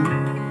they knew.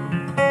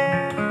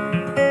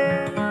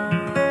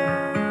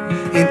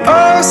 And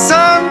oh,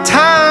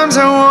 sometimes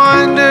I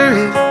wonder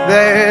if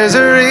there's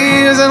a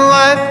reason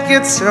life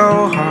gets so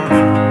hard.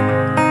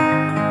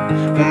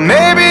 Well,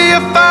 maybe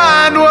you'll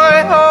find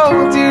what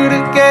holds you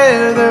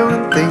together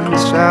when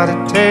things try to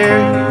tear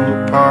you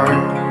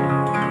apart.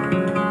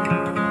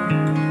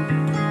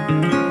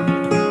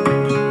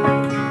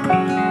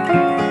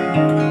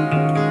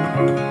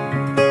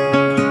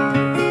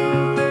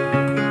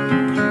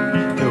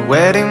 The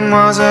wedding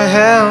was a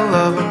hell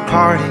of a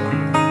party.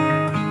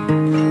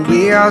 We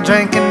all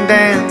drank and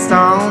danced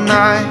all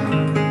night,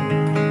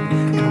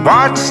 and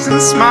watched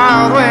and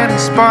smiled when he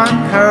spun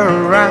her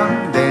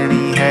around, and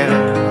he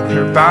held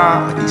her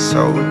body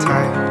so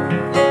tight.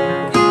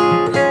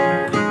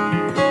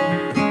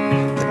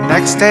 The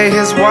next day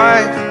his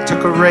wife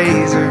took a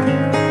razor,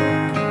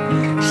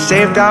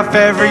 shaved off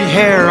every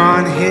hair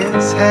on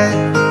his head,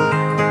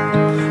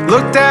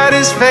 looked at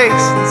his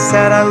face and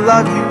said, "I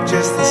love you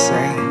just the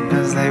same,"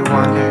 as they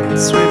wandered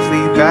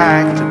swiftly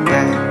back to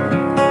bed.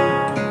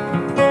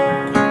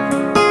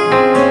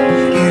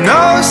 You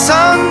know,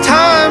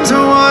 sometimes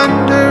I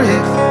wonder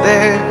if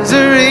there's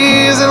a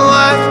reason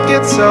life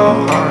gets so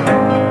hard.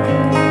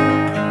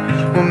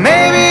 Well,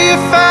 maybe you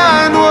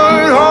find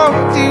what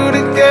holds you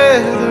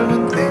together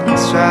when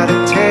things try to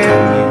tear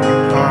you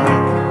apart.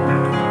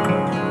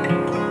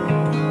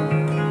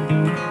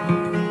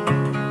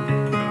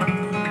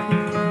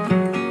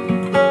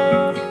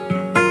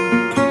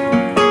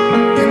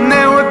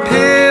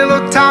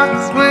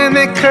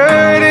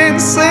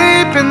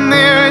 sleeping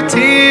there,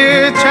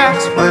 tear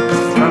tracks wiped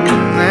from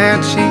their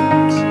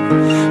cheeks,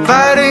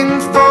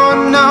 fighting for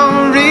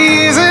no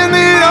reason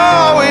at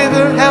all, with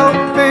a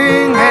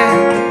helping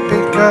hand to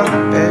pick up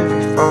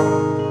every fall.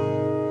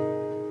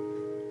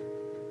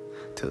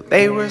 Till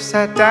they were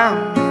sat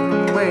down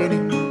in the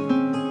waiting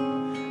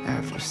room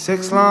after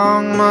 6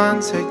 long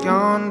months had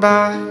gone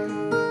by,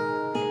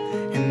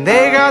 and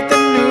they got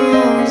the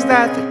news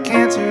that the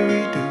cancer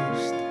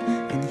reduced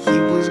and he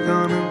was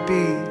gonna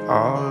be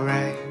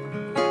alright.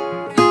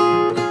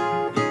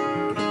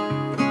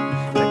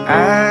 But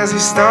as he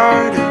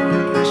started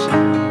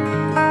remission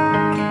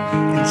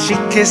and she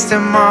kissed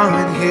him on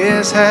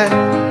his head,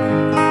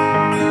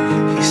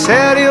 he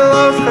said he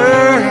loved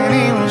her and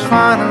he was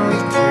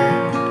finally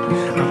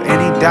cured of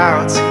any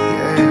doubts he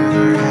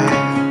ever had.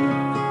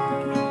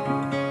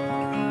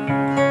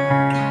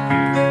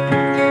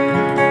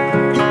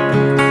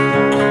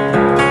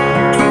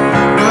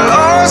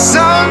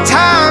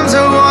 Sometimes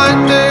I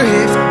wonder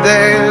if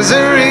there's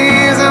a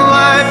reason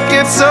life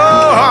gets so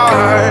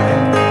hard.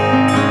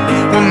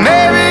 Well,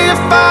 maybe you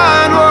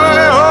find what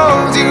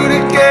holds you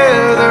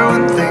together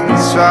when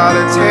things try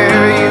to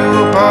tear you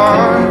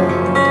apart.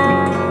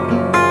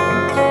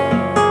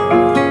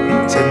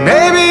 So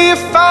maybe you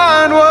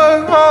find what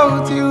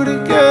holds you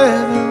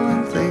together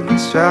when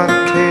things try to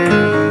tear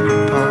you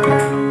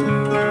apart.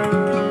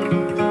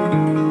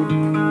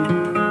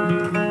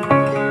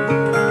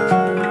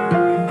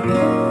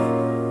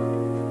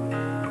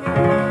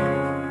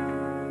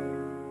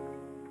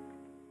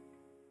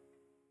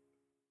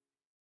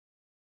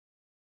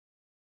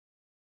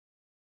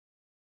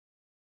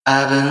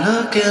 I've been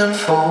looking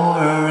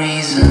for a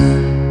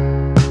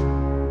reason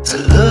to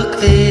look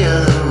the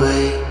other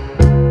way.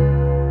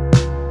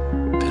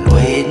 Been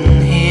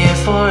waiting here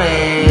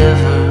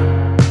forever.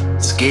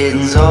 It's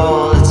getting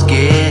tall, it's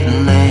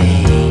getting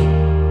late.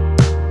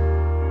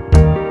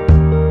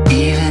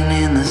 Even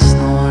in the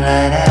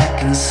snowlight I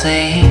can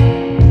see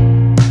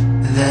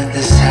that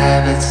this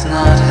habit's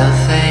not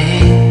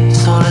healthy.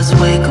 So let's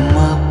wake 'em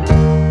up,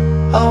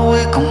 I'll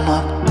wake 'em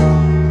up,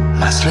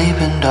 my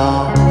sleeping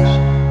dogs.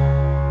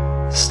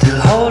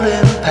 Still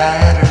holding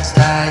patterns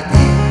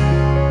tightly,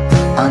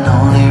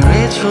 unholy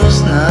rituals,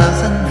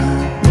 nothing new.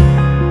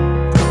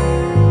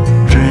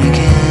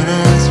 Drinking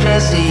and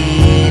stress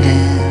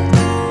eating,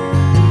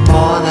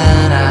 more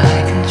than I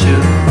can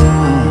chew.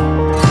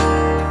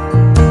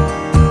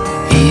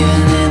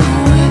 Even in the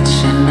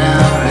witching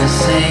hour I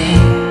see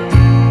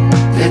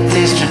that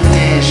this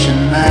tradition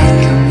might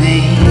kill me.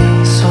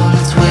 So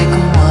let's wake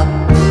 'em up,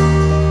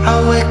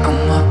 I'll wake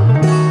 'em up,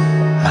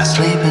 my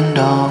sleeping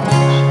dogs.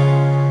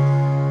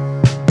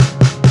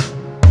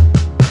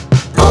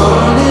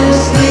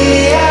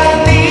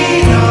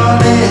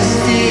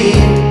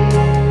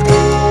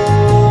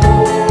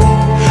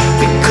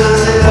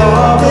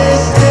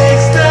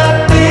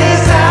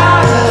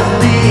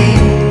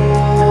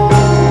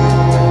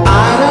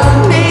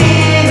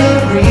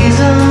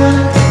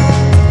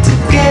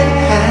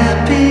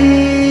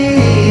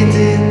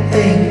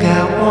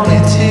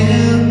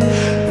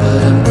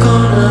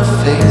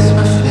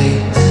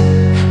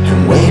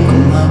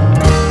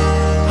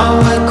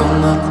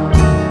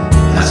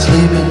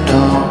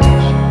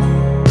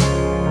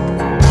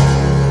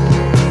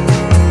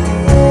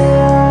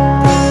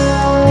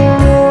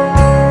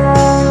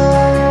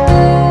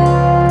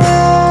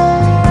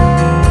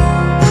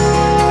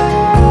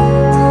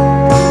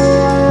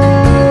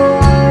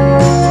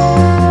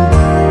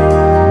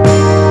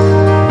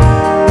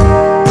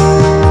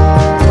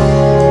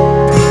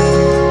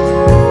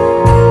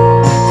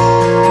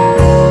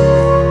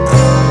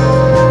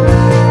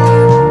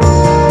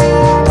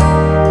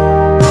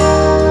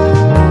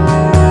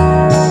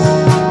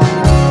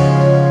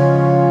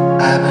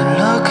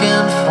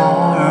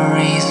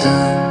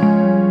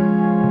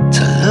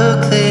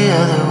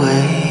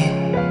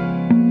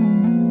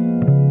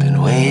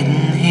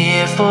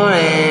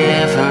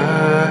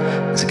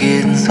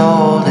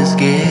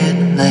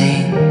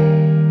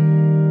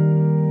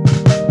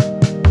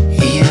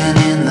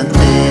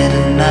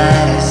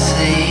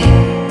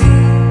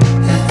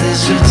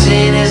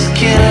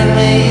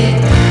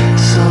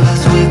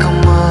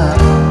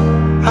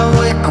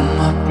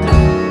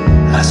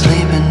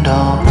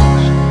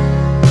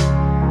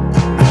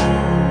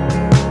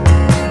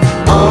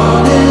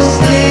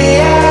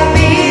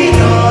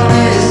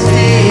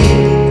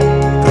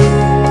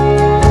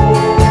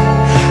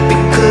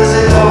 Because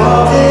it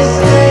always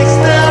takes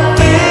the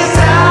piss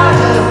out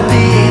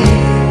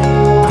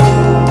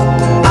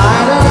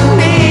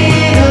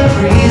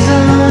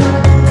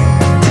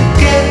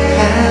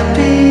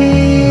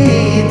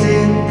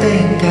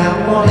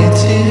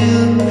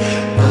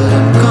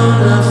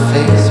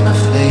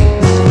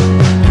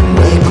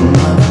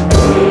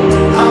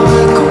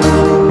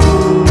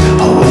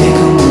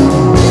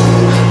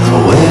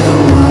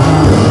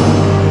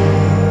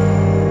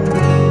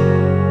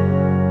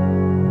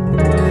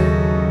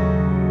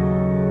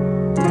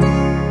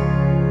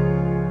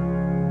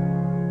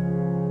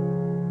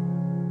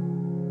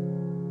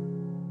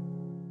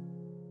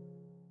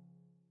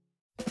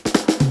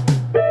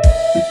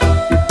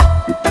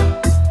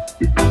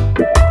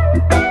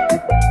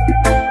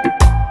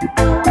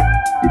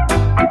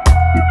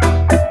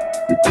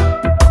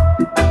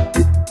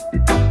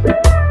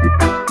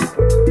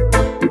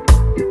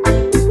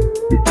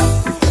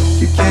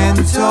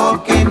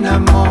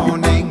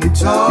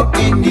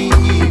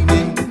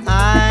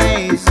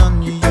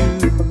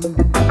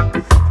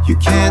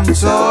can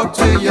talk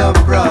to your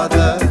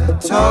brother,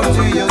 talk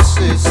to your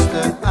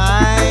sister,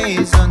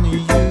 eyes on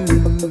you.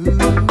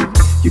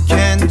 You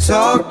can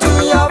talk to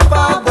your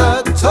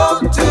father,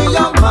 talk to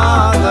your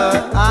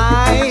mother,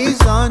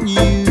 eyes on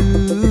you.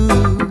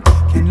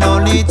 Can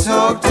only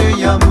talk to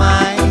your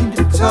mind,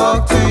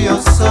 talk to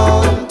your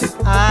soul,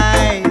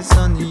 eyes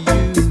on you.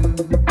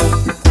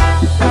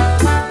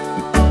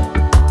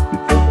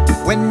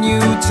 When you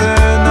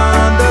turn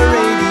on the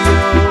radio,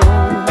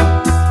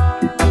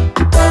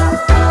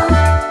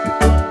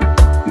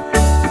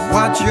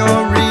 what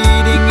you're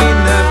reading in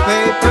the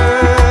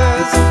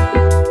papers,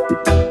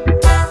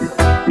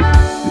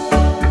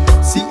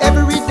 see,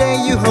 every day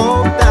you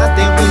hope that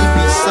there will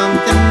be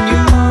something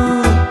new.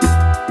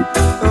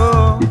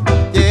 Oh,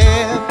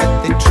 yeah, but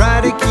they try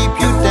to keep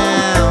you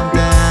down,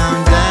 down,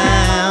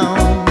 down.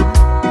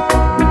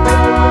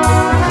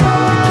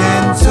 You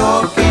can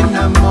talk in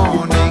the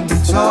morning,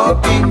 talk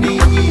in the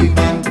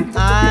evening,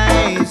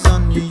 eyes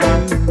on you.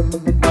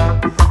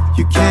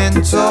 You can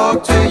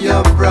talk to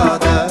your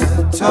brother,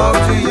 talk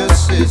to your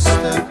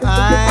sister,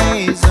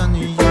 eyes on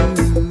you.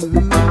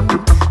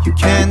 You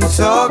can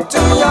talk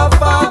to your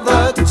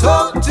father,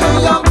 talk to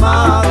your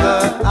mother,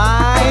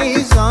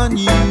 eyes on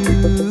you.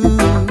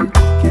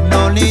 Can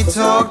only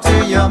talk to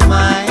your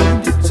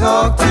mind,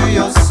 talk to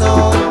your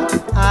soul,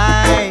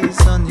 eyes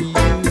on you.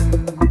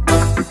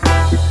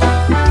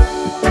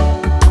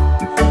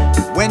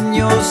 When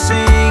you're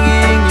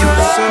singing your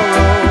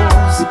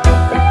sorrows,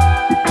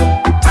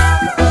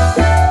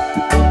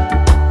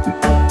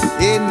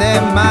 in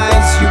their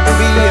minds you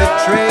be a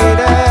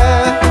traitor.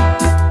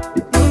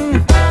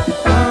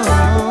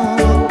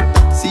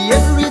 See,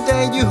 every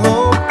day you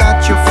hope that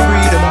your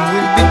freedom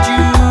will be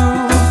due.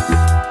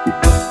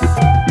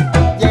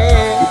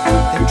 Yeah,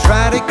 they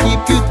try to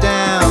keep you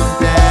down,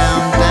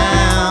 down,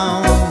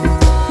 down.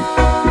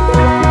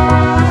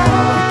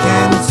 You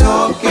can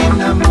talk in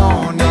the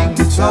morning,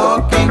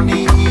 talk in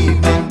the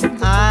evening,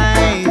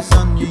 eyes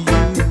on you.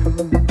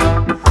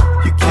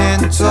 You can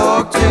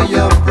talk to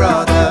your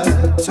brother,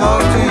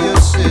 talk to your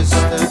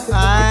sister,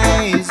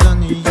 eyes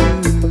on you.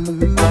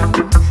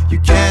 You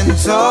can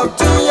talk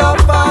to your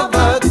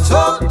father,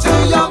 talk to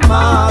your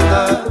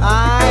mother,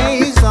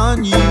 eyes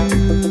on you.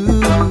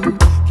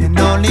 Can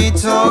only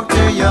talk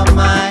to your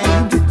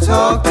mind,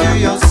 talk to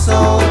your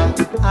soul,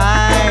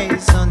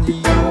 eyes on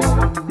you.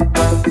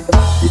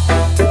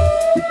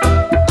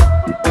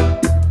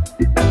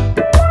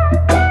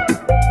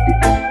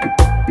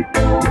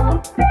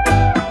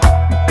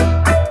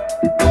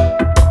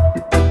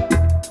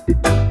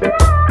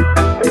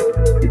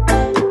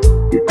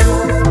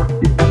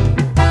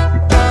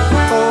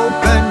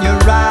 Open your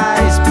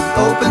eyes, be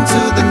open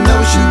to the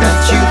notion that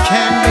you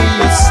can be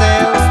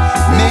yourself.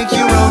 Make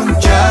your own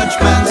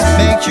judgments,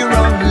 make your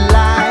own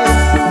life,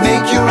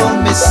 make your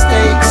own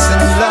mistakes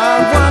and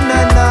love one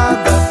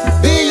another.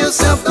 Be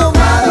yourself no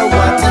matter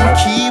what and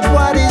keep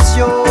what is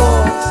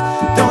yours.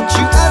 Don't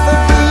you ever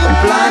be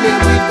blinded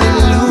with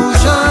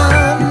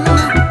illusion.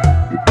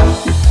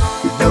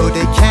 No,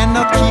 they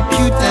cannot keep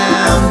you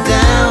down,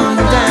 down,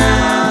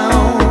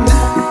 down.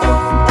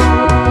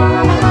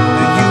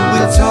 You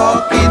will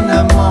talk in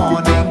the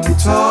morning,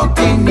 talk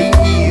in the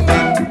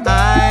evening,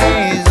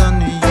 eyes on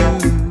you.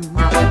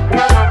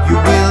 You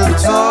will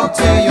talk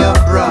to your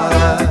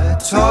brother,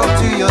 talk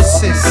to your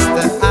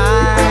sister,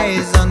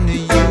 eyes on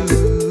you.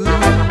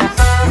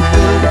 You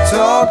will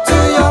talk to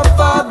your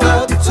father,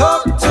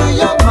 talk to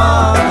your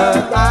mother,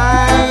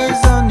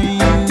 eyes on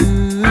you.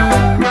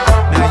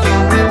 Now you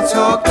will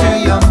talk to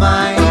your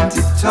mind,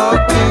 talk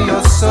to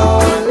your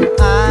soul,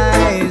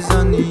 eyes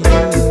on you.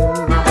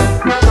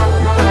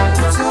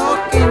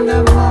 Talk in the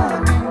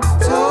morning,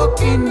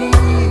 talk in the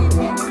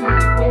evening.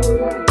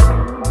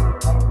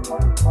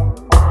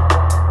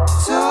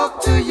 Talk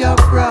to your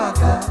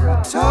brother,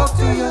 talk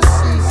to your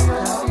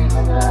sister.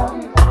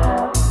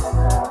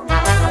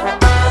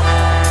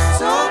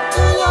 Talk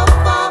to your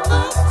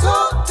father,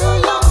 talk to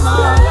your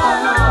mother.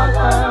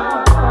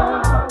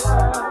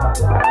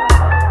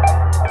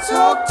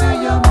 Talk to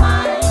your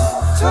mind,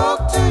 talk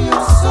to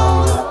your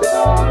soul.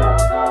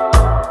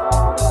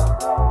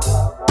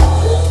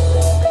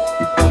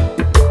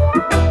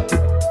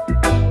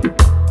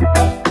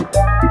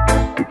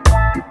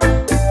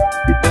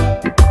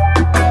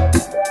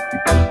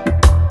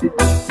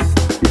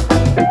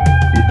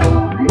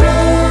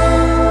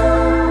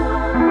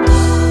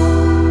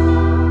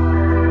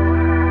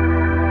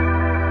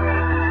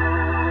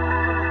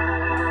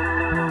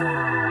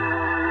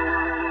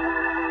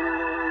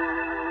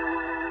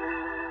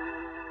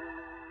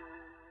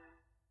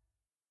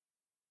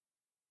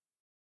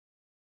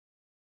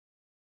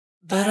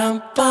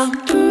 Ba-dum-bum,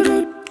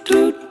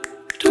 doo-doo-doo,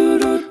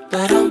 doo-doo,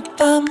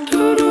 ba-dum-bum,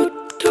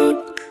 doo-doo-doo,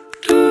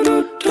 doo-doo,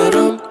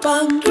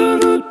 ba-dum-bum,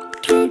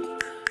 doo-doo-doo,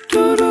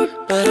 doo-doo,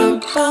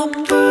 ba-dum-bum,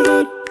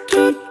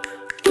 doo-doo-doo,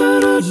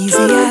 doo-doo.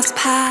 Easy as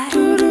pie,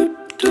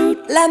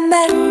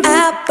 lemon,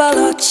 apple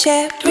or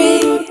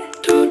cherry.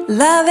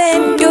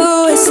 Loving you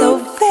is so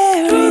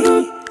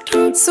very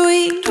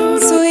Sweet,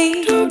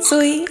 sweet,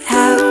 sweet,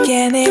 how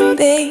can it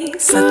be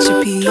such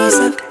a piece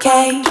of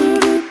cake?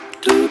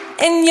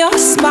 And your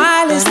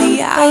smile is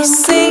the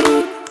icing,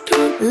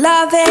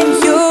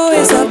 loving you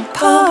is a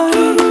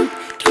party.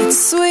 It's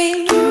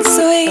sweet,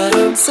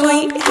 sweet,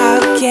 sweet,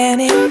 how can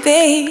it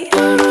be?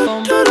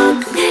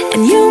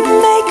 And you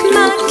make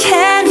my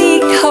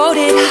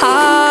candy-coated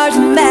heart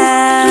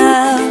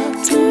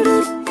melt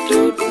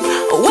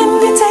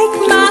when you take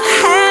my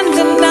hand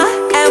and I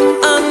am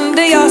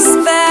under your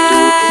spell.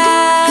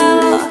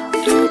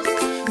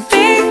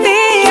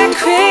 Baby, I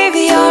crave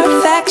your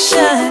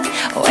affection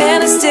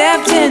when I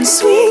stepped in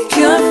sweet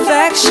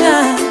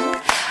confection.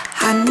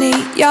 Honey,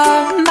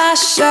 you're my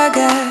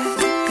sugar.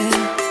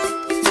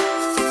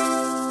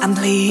 I'm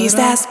pleased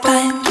as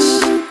punch,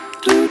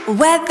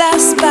 whether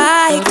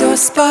spiked or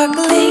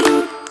sparkling.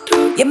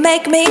 You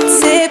make me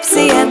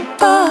tipsy and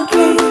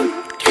bubbly.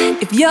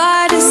 If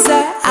you're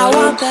dessert, I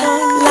want the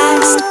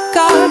last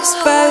course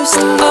first.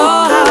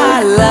 Oh, how I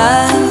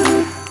love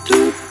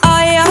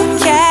all your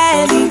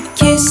candy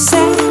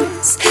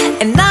kisses,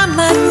 and I'm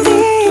addicted.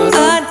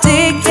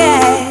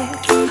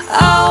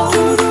 Oh,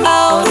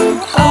 oh,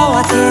 oh,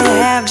 I can't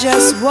have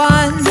just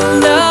one.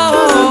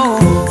 No,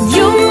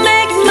 you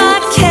make my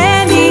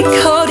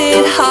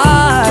candy-coated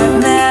heart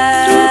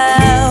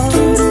melt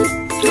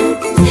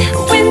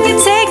when you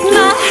take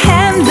my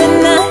hand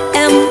and I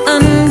am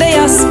under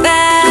your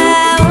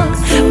spell.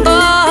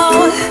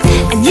 Oh,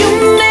 and you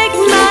make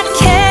my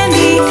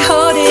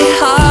candy-coated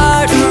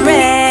heart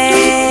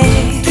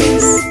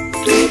race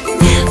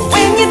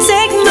when you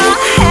take my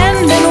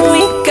hand and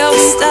we go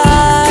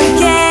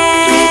stargaze.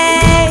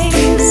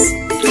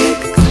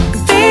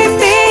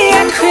 Baby, I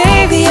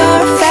crave your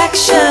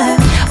affection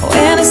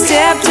when I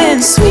stepped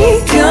in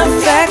sweet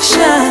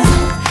confection.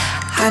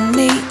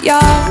 Honey,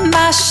 you're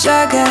my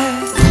sugar.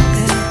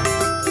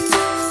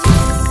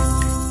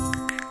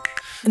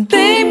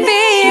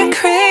 Baby, I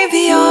crave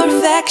your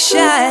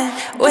affection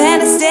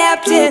when I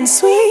stepped in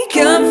sweet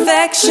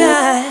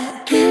confection.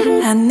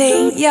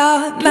 Honey,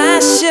 you're my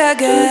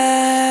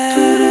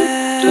sugar.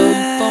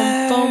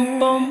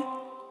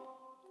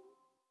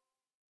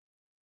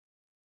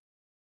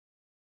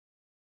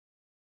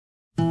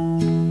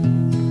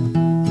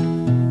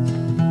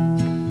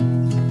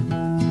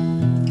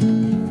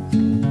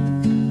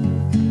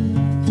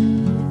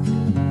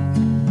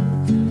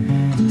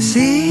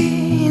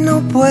 Si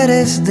no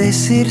puedes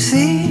decir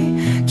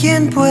sí,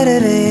 ¿quién puede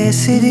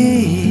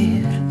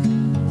decidir?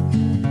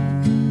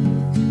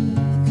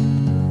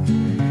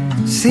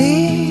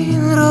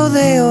 Sin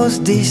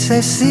rodeos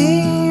dice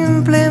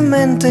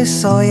simplemente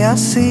soy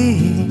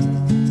así.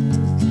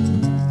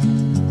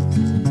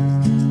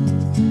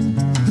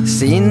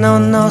 Si no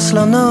nos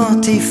lo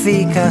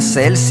notificas,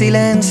 el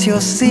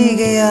silencio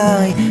sigue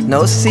ahí.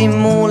 No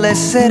simules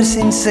ser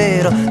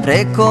sincero,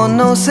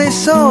 reconoce,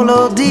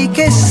 solo di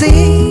que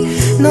sí.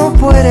 No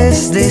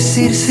puedes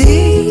decir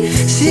sí,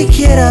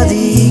 siquiera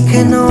di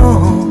que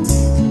no.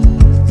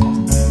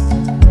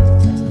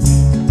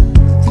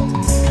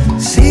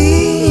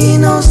 Si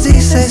nos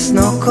dices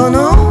no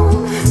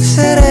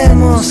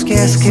conoceremos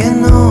que es que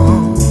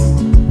no.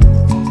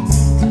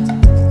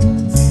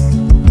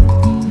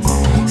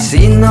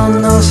 Si no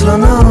nos lo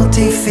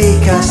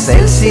notificas,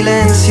 el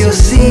silencio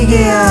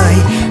sigue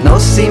ahí. No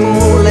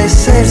simules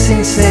ser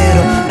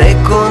sincero,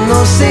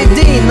 reconoce,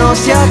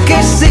 dinos ya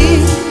que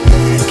sí,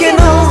 que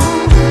no,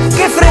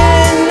 que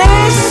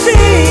frenes sí.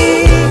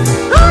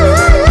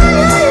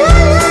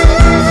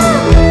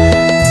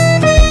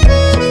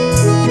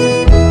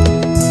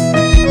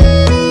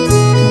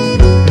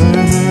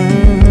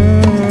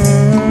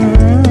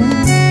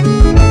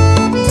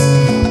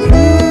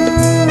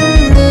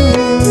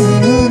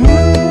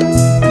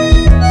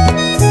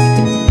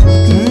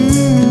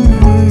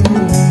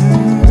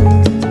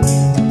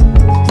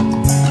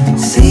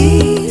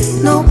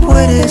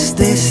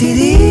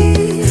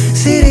 Decidir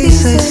si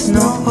dices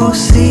no o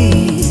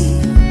sí.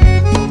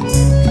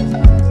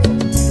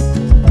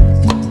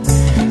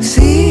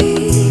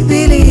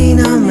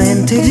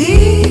 Civilinamente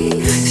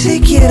di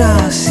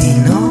siquiera si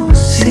no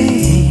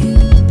sí.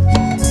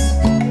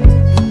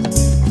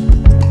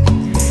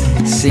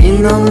 Si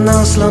no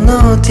nos lo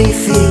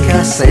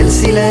notificas, el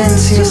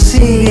silencio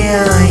sigue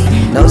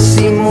ahí. No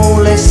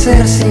simules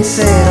ser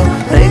sincero,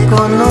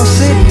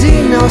 reconoce,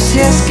 dinos si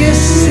es que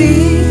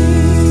sí.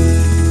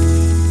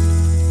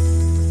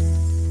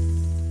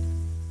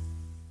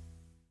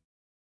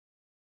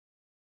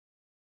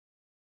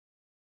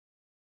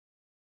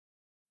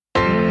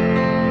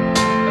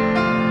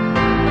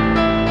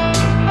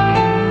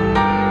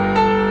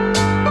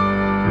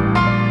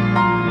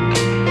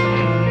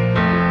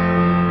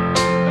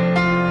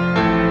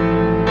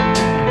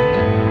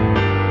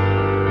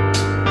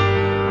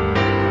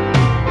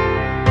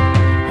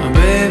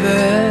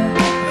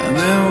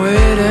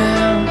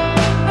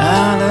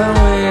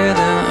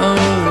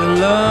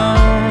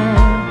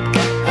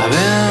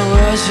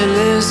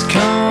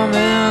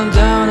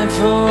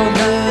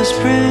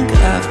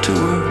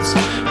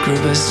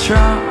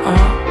 Strong,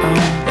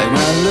 like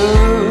my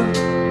love.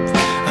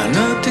 I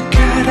know to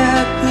get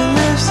at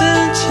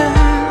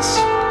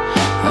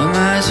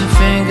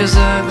fingers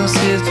are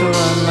conceived for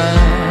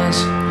romance.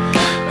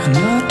 I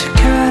know to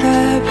God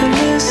I've been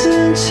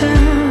losing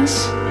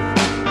chance,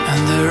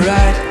 and the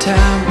right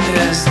time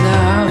is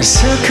now.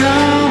 So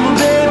come on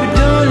baby,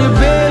 don't you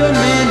bail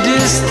me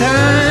this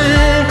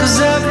time, 'cause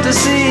after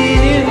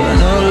seeing you I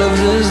know love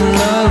is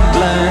not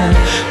blind.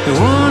 I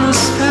wanna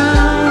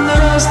spend the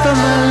rest of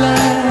my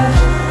life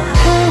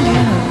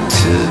hanging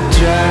to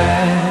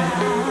dry.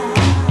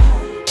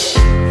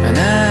 And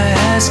I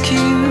ask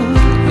you,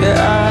 yeah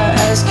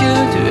I ask you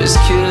to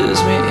excuse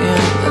me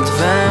in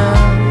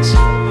advance,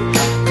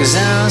 'cause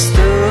I'm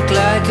stuck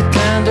like a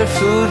tender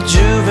food,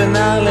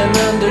 juvenile and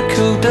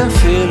undercooked. I'm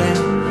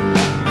feeling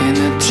in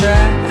a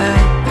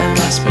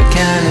trance, but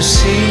can you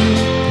see?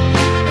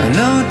 I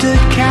know the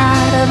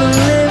cat ever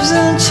lives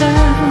in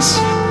chance.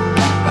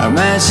 Our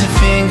magic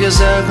fingers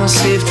are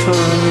conceived for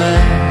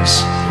romance.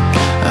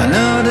 I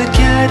know the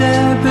cat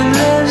ever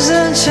lives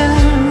in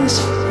chance.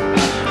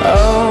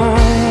 Oh,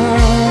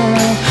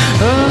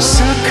 oh,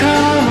 so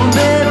come on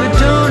baby,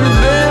 don't you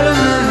bail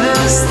me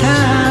this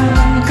time,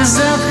 'cause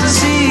after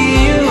seeing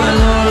you I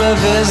know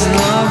love is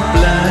not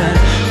blind.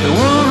 I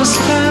wanna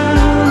spend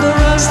the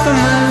rest of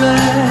my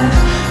life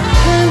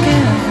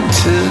hanging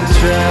to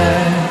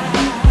dry.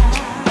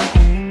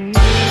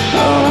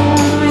 Oh,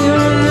 you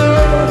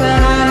know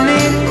that I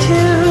need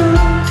you.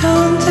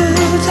 Don't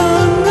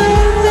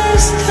leave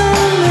this to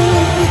me.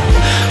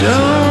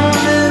 Don't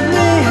leave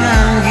me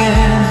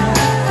hanging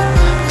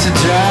to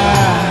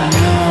dry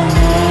no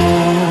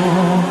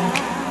more.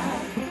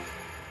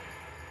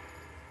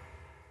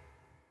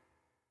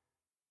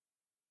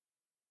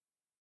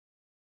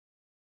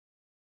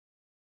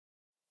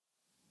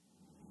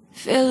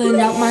 Filling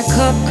out my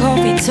cup,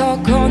 coffee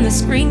talk on the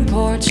screen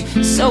porch.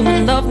 So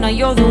in love, now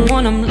you're the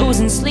one I'm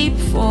losing sleep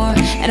for.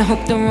 And I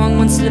hope the wrong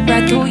one slip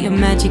right through your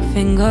magic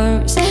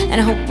fingers. And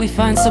I hope we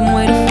find some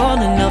way to fall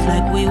in love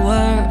like we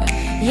were.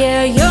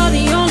 Yeah, you're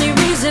the only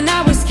reason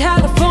I was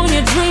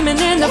California dreaming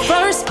in the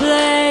first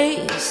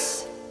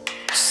place.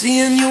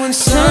 Seeing you in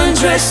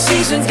Sundress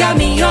seasons got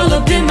me all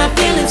up in my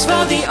feelings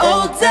for the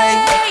old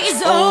days,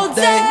 old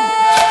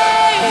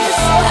days.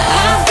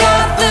 I've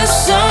got the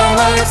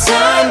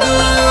summertime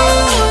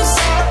blues,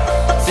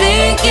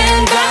 thinking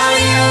about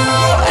you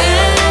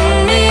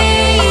and me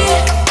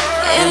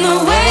in the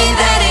way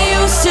that it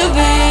used to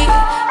be.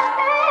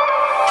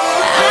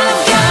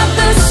 I've got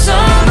the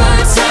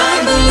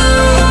summertime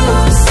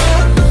blues,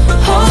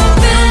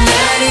 hoping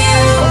that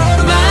you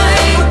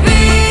might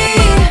be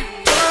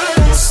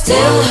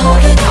still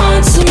holding on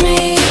to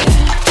me.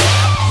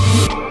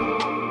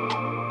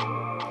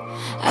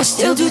 I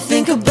still do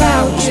think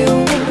about you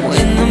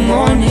in the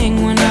morning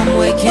when I'm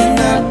waking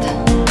up.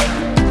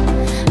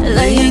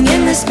 Laying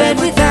in this bed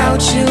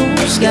without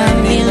you's got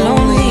me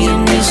lonely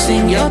and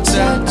missing your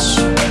touch.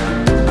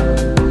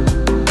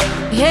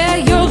 Yeah,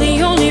 you're the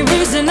only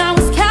reason I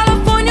was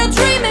California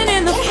dreaming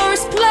in the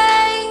first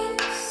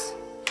place.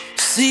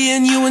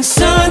 Seeing you in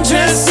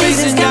sundress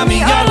seasons got me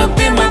all up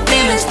in my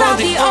feelings for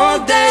the all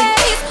day,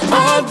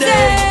 all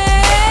day.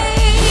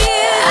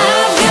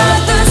 I've got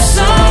the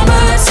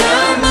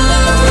summertime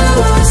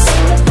blues,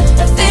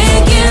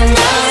 thinking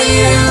about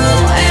you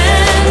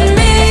and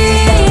me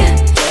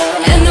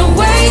and the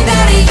way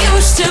that it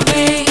used to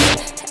be.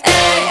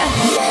 Hey,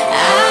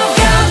 I've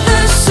got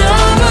the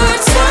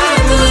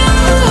summertime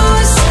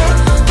blues,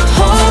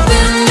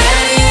 hoping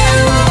that you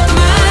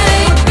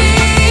might be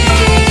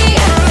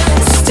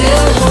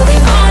still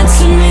holding on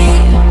to me.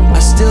 I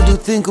still do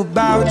think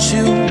about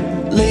you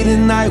late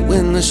at night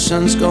when the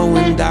sun's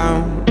going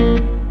down.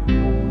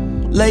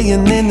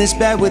 Laying in this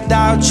bed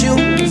without you,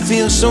 it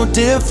feels so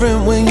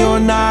different when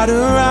you're not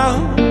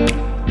around.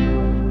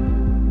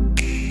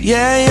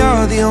 Yeah,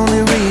 you're the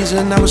only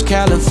reason I was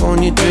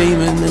California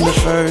dreaming in the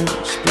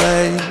first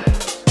place.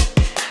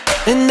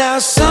 And now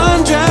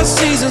sundress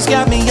seasons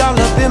got me all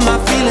up in my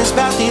feelings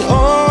about the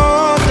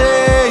old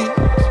days.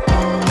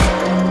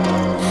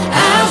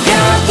 I've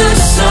got the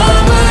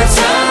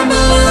summertime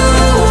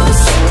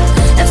blues,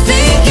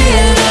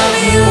 thinking of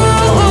you,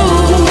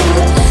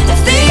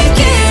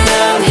 thinking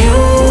of you.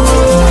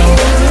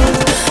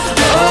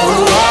 Oh,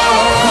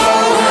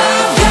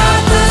 I've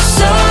got the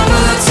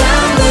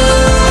summertime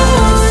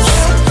blues,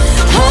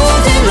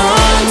 holding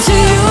on to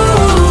you,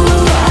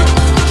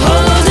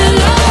 holding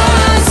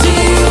on to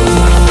you.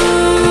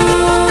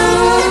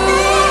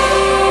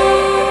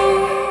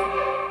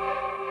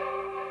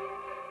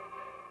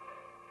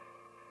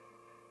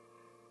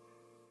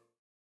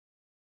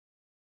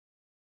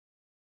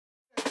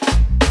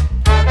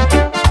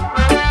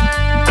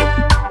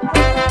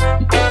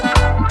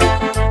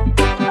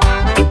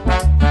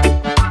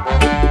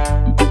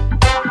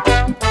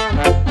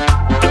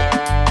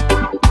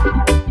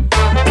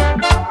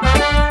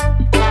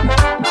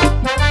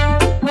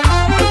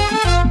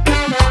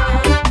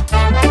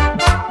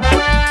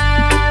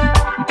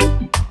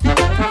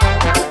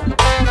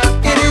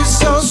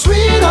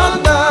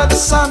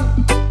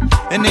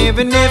 And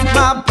even if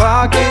my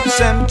pocket's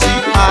empty,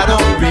 I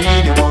don't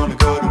really wanna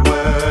go to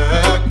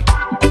work.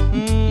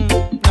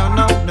 No,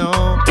 no, no.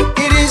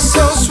 It is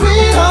so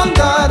sweet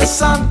under the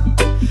sun.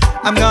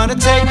 I'm gonna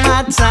take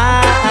my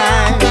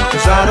time,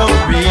 'cause I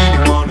don't really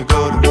wanna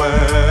go to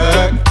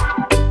work.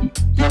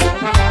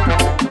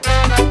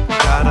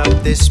 Got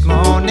up this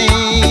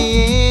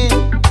morning,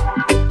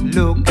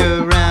 look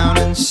around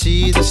and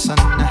see the sun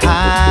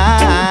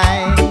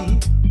high.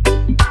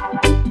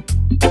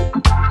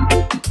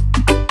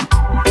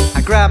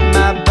 I grab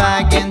my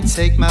bag and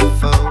take my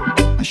phone.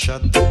 I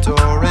shut the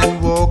door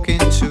and walk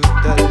into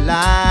the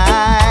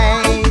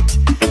light.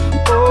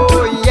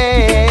 Oh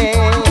yeah.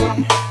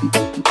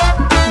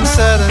 And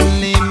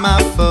suddenly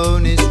my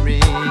phone is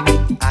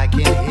ringing. I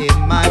can hear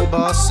my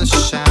boss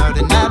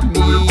shouting at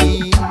me.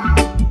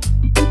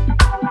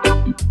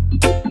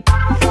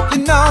 You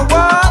know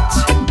what?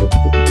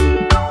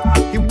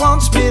 He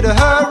wants me to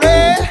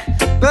hurry,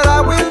 but I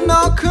will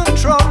not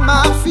control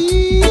my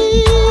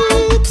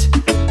feet.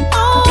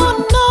 Oh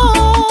no.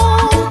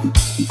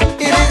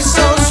 It is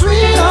so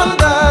sweet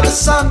under the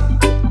sun.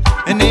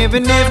 And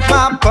even if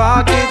my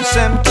pocket's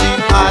empty,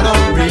 I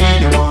don't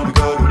really wanna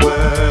go to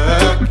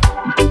work.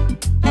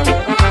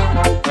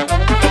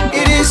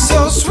 It is so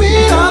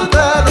sweet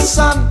under the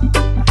sun.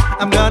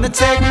 I'm gonna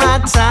take my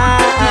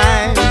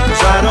time,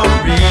 'cause I don't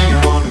really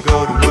wanna go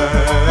to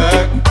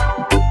work.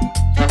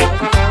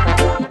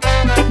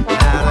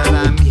 Now that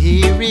I'm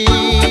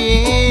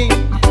hearing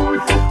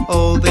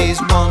all these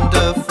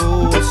wonderful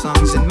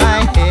songs in my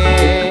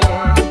head,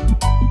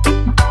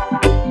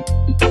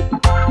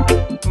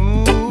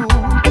 ooh,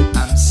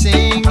 I'm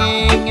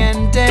singing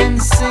and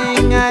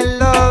dancing, I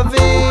love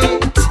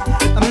it.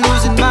 I'm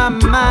losing my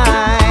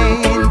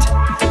mind.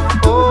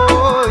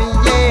 Oh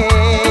yeah.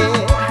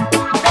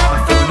 My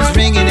phone is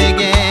ringing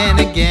again,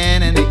 again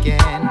and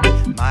again.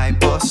 My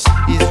boss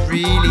is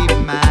really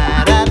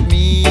mad at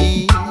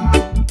me.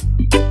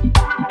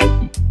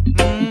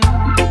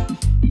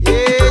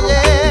 Yeah,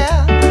 yeah.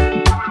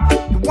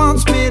 He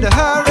wants me to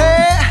hurry,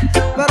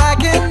 but I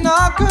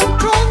cannot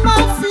control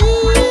my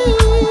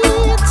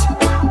feet.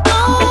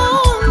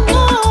 Oh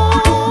no.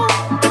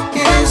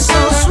 It is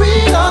so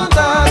sweet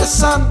under the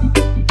sun.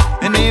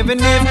 And even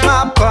if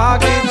my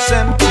pocket's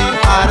empty,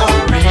 I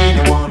don't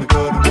really wanna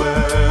go to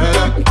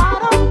work.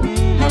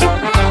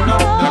 No,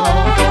 no.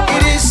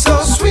 It is so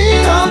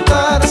sweet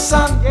under the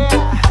sun.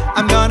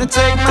 I'm gonna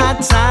take my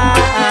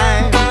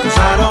time, 'cause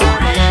I don't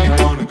really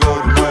wanna go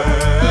to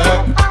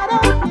work.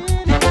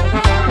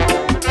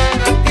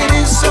 It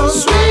is so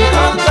sweet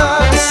under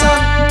the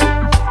sun.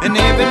 And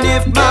even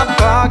if my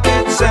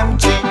pocket's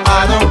empty,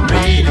 I don't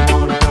really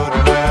wanna go to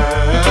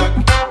work.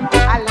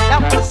 I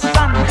love the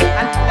sun.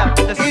 I love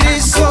the sun. It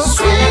is so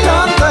sweet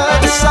under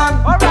the sun.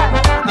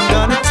 I'm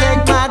gonna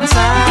take my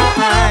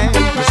time,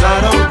 'cause I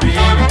don't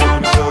really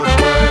wanna go to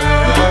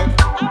work.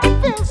 I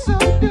feel so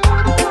good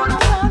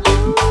around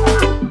you.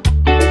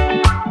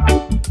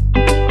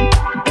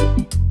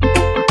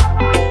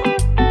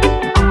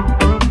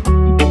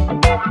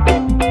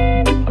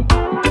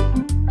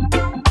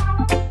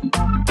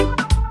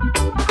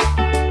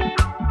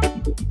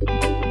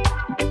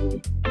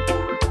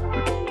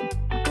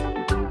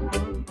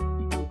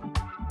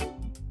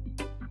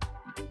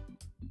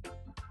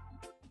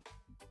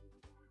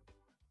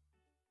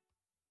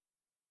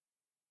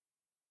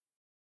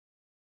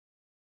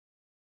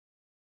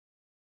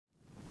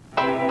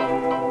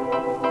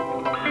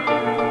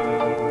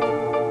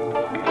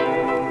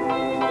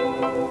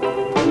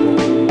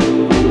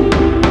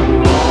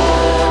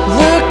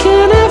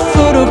 Looking at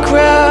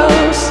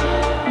photographs,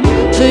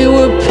 they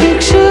were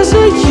pictures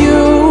of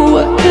you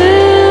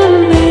and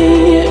me,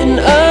 an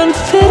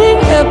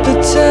unfitting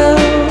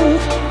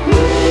epitaph.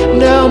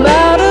 Now I'm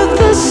out of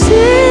the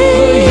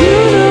sea, you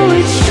know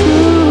it's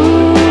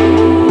true.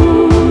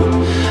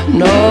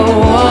 No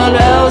one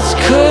else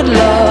could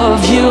love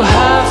you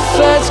half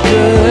as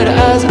good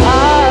as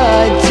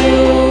I do.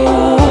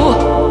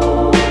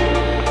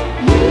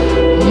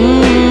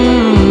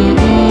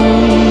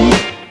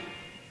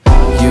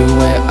 You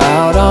went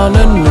out on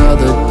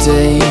another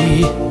day.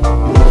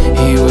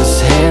 He was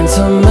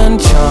handsome and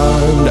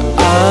charmed,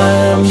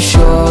 I'm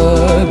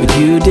sure, but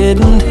you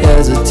didn't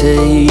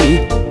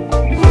hesitate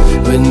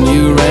when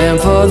you ran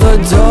for the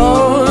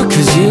door,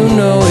 'cause you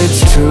know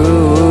it's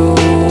true.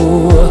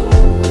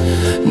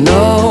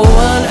 No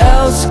one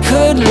else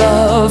could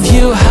love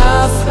you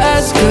half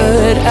as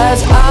good as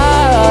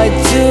I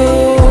do.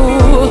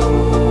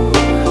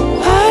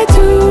 I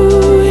do,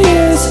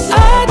 yes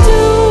I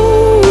do.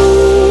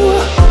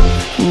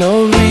 No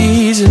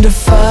reason to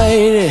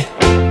fight it,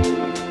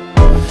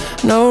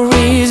 no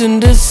reason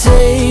to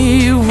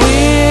say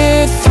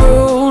we're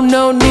through,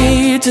 no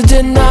need to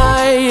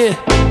deny it,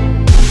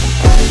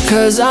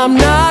 'cause I'm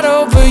not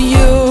over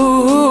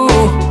you.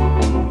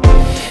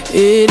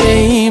 It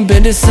ain't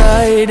been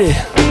decided.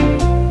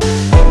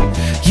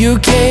 You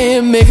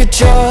can't make a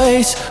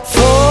choice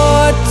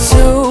for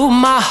two.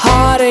 My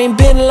heart ain't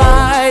been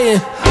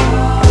lying.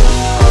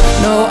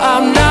 No,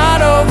 I'm not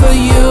over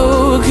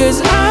you, 'cause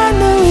I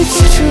know it's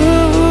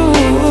true.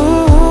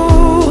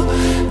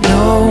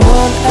 No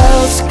one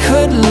else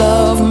could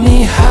love me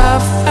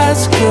half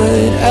as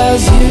good as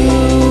you.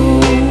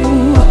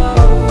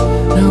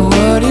 Now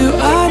what do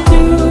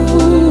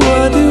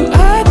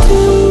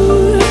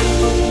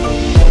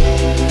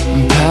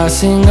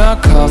passing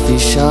our coffee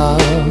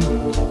shop.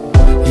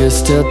 You're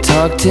still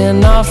tucked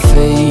in our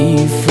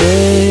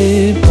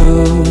favorite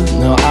booth.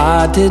 No,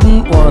 I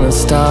didn't wanna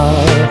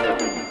stop,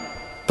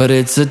 but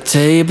it's a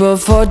table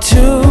for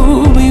two.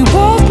 We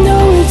both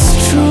know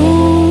it's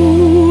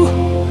true.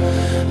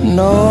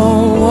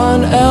 No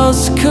one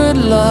else could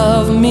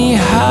love me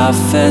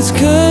half as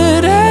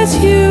good as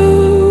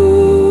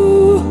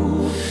you.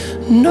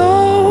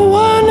 No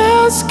one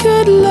else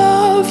could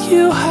love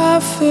you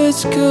half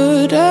as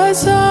good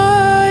as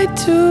I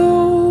do.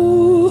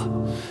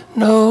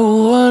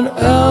 No one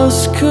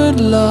else could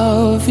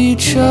love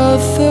each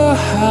other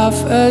half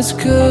as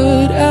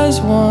good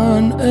as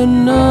one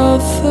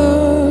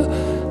another.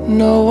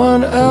 No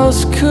one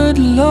else could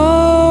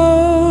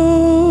love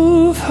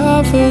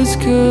half as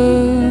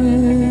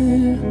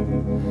good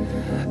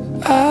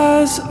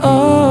as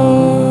us.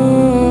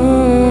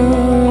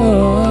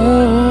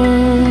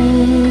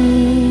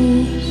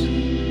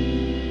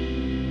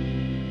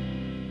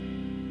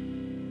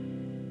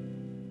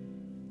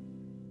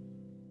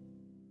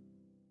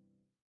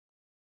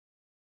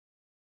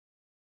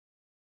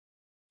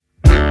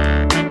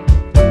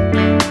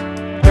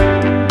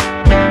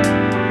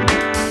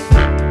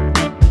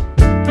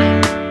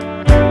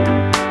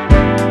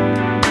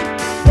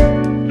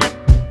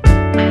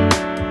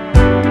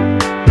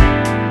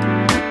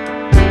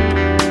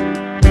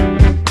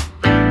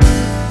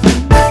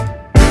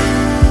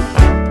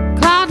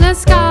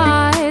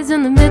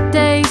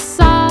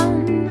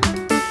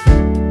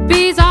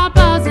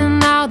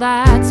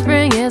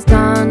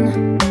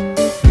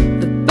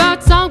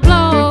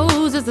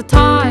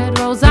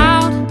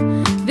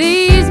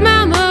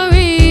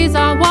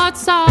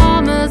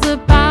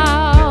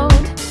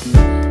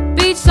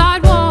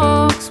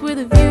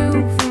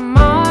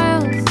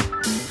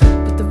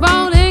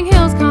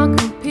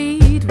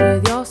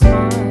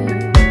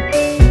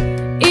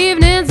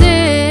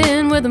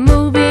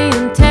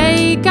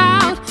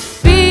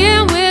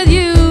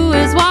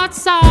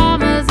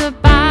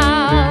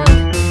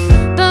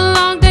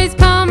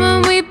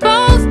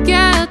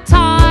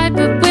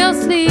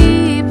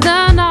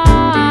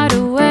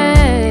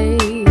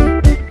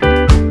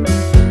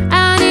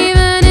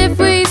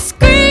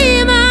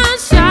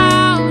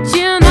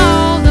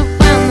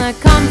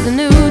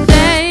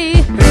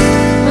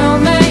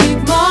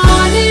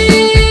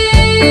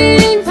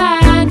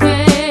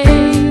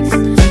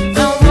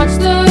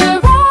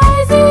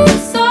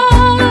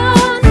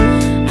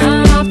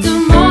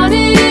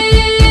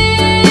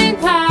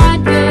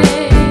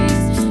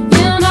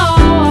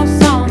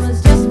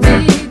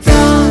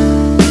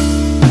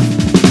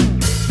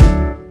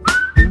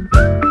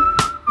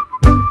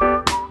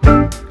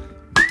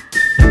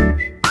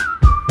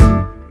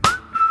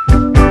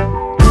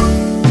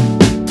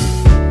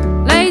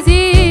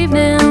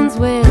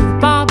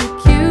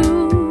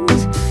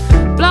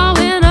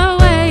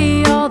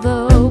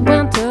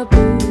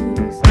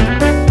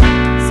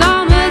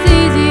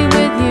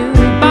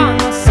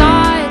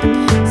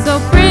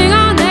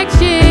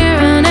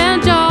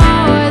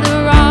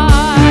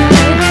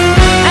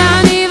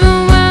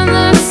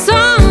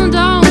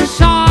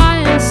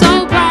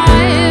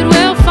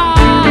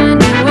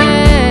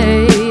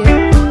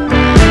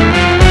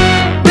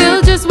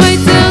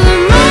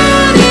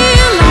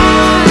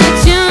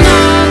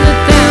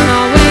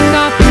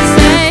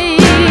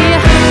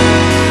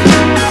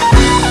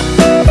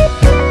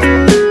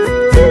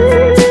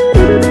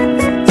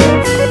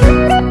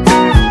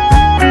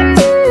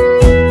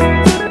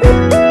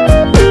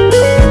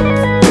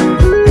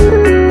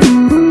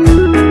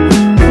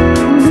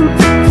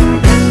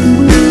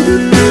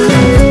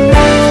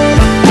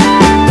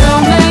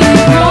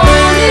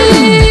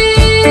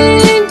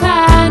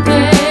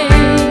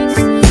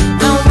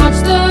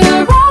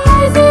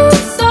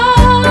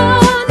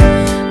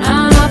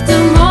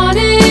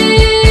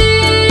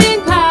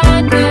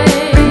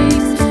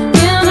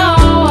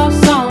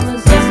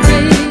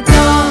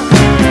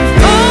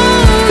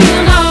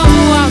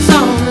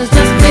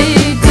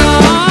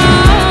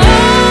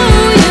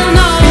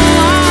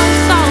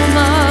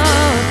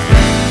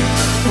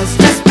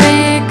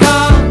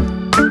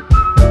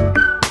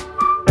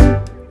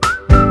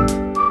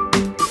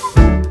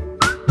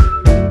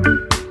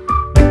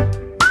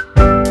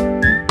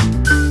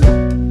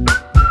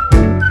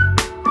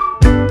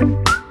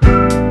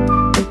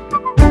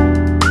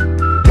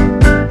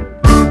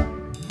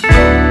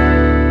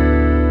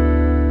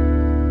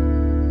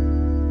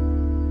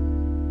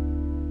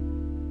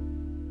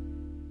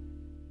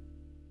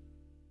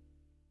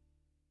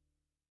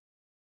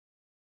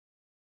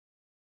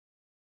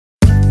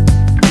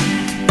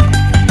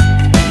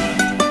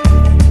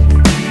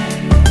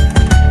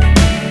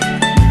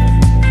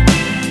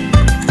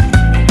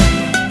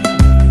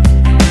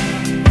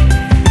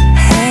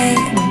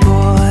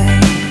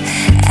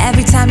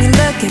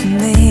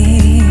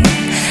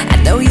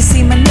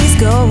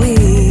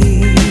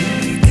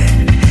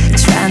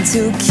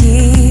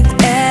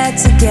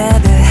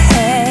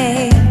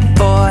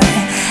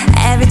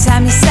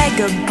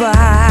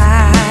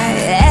 goodbye.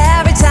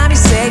 Every time you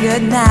say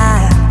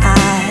goodnight,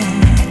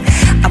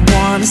 I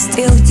wanna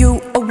steal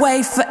you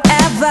away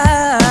forever.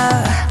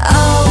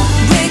 Oh,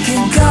 we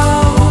can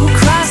go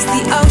across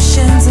the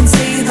oceans and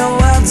see the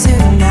world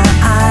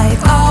tonight.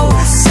 Oh,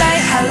 say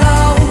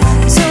hello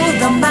to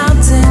the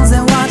mountains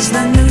and watch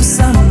the new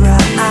sunrise.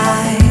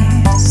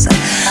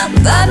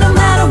 But no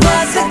matter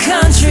what the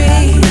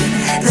country,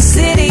 the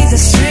city, the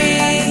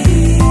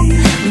street,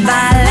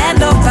 by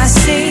land or by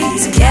sea,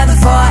 together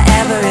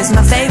forever is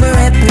my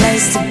favorite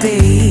place to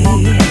be.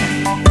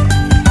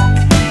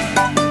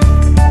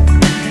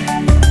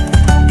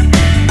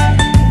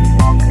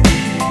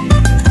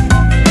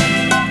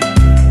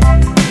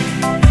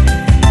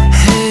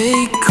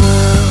 Hey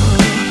girl,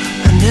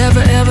 I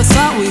never ever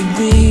thought we'd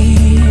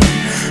be,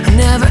 I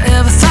never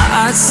ever thought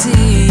I'd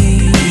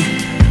see.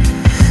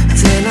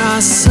 Then I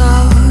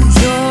saw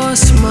your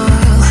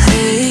smile.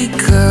 Hey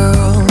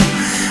girl,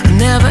 I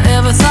never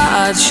ever thought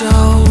I'd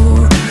show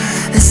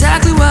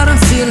exactly what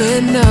I'm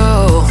feeling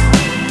now,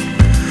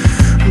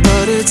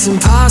 but it's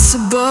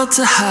impossible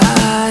to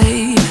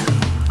hide.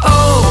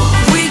 Oh,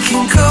 we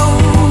can go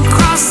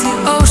across the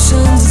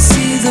oceans and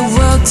see the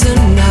world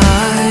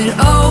tonight.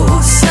 Oh,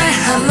 say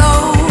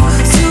hello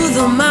to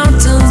the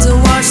mountains and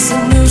watch the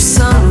new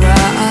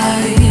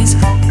sunrise.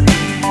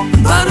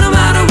 But no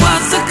matter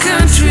what the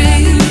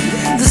country,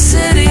 the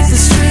city, the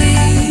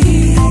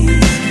street,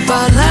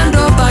 by land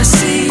or by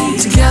sea,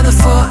 together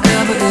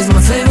forever is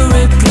my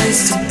favorite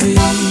place to be.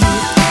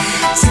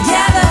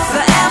 Together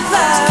forever.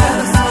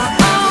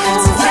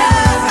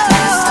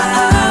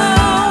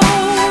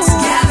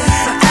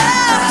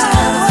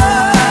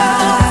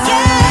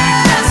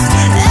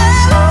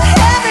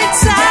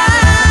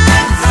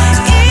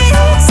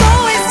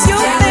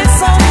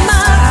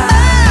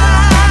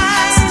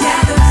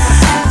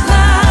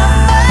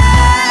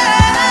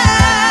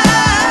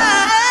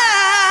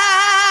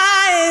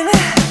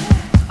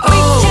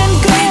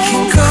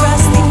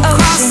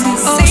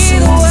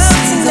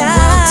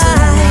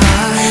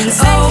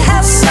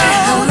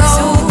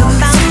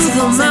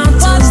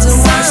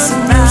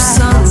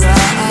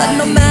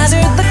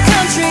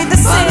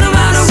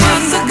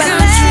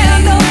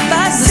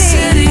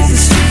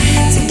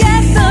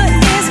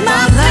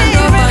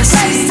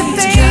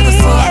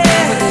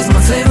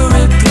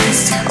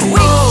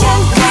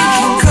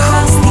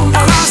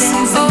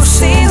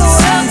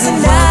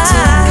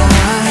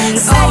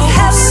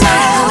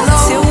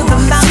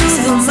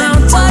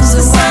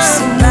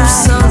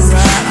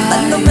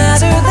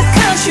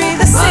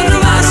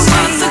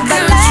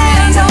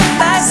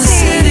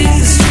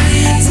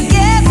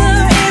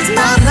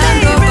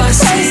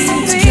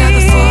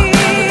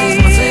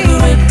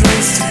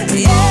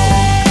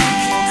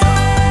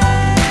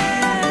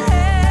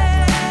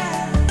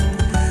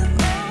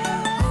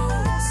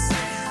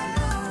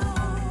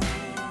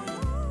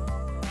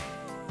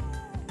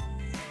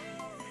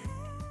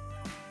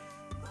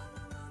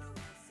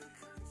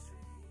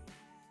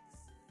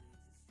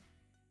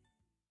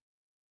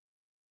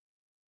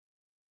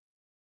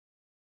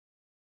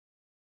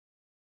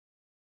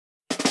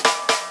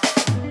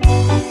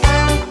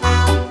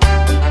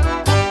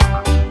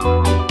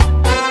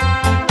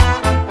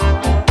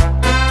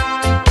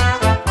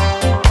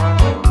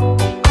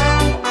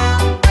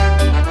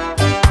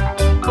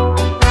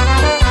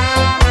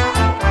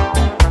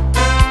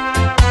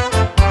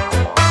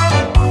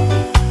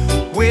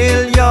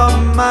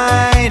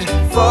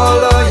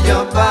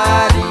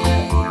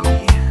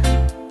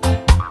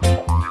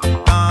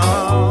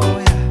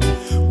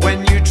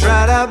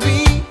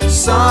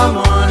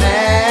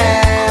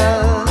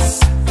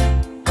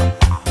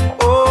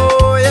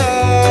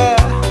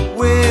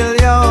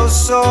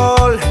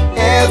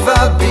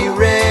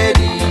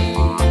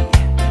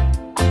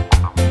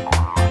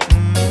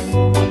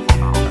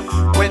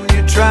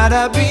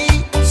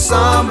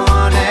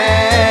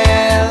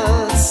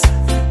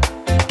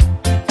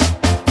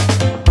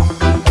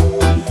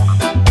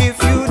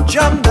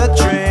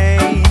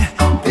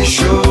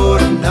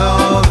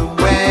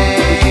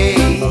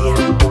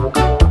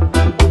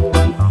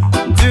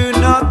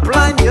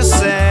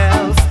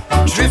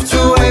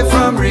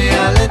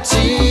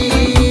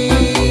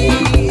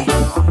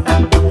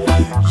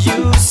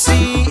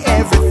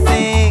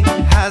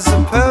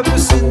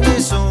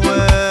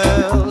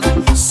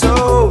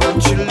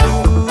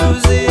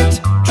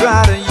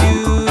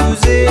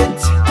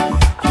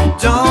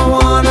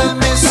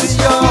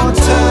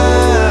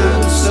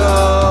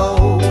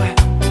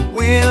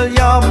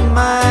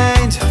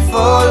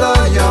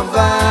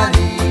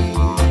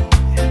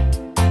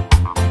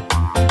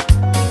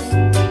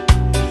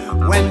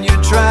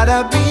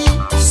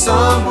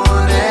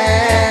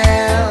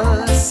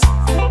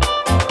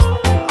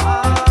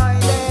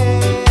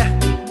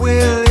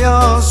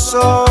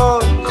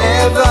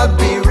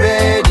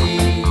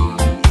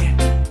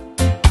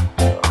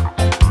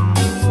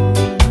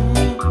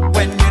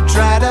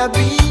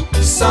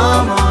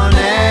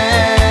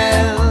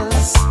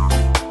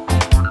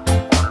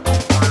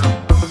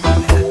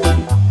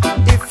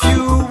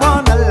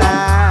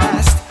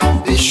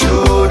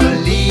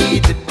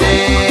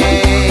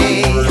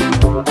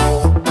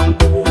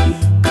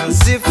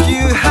 If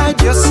you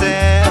hide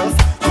yourself,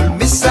 you'll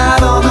miss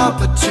out on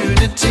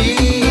opportunities.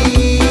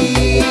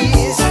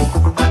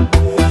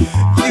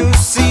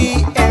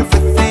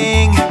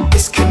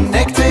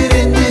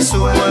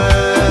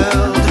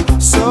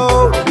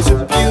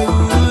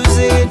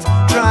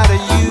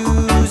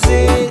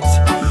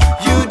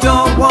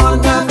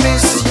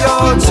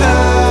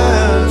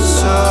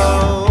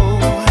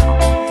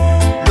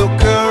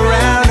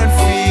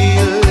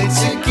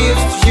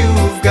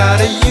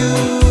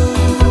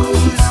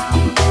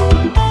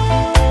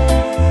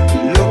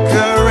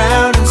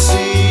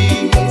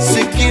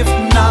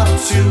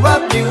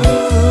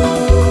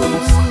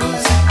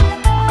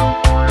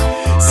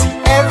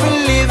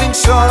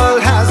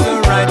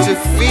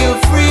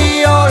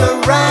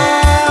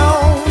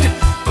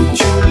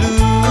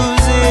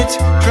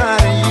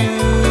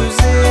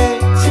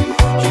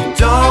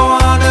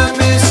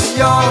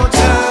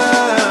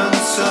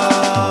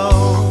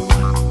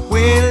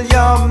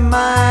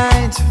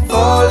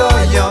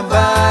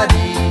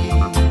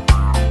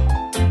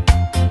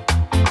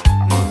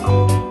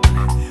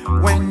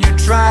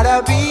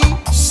 to be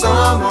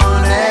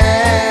someone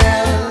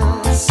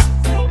else?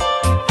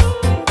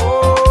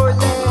 Oh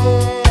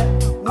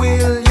yeah,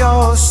 will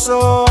your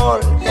soul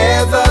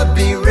ever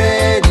be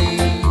ready?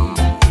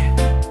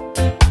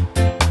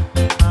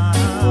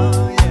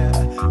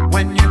 Yeah,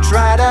 when you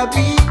try to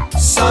be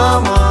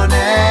someone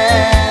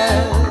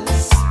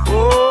else.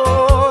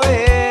 Oh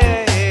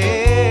yeah,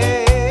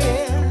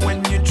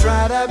 when you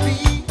try to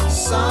be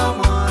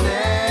someone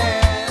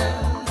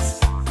else.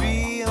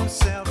 Be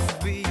yourself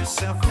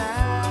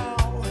now.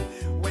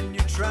 When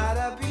you try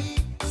to be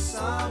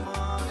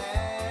someone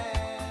else.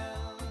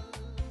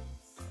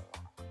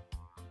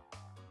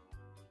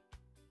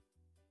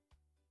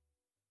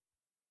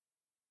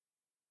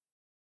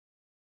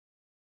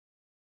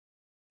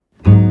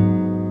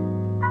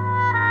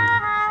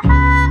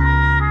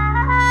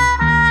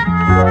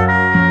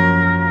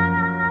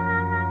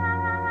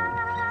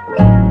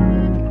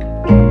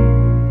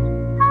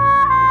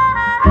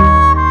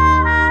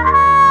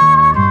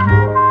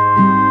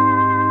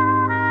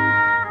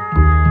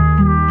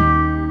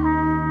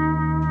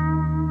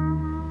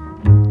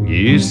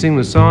 You sing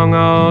the song,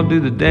 I'll do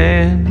the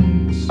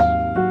dance.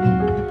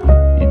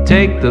 You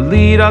take the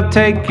lead, I'll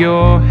take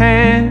your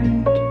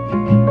hand.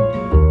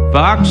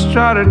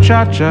 Foxtrot or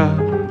cha-cha,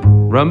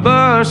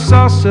 rumba or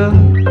salsa,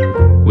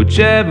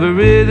 whichever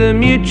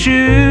rhythm you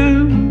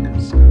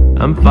choose,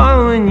 I'm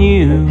following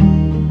you.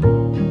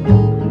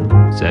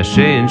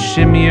 Sashay and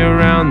shimmy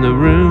around the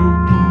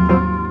room.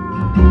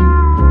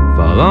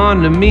 Fall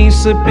onto me,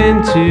 slip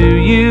into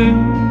you.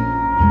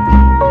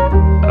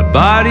 Our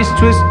bodies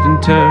twist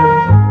and turn.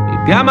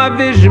 Got my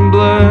vision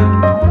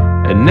blurred,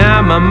 and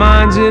now my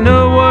mind's in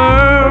a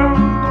whirl.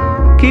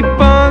 Keep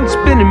on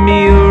spinning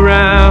me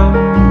around,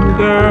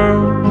 girl.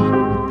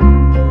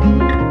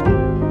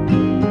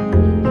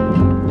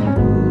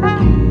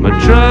 My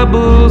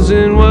troubles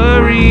and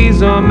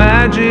worries all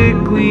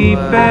magically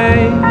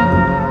fade.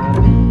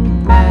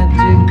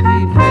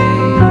 Magically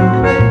fade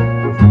away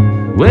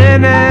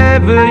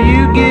whenever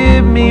you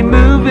get me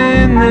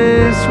moving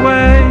this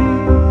way.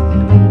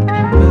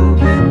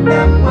 Moving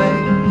that way.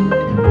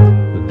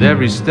 With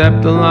every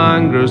step the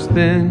line grows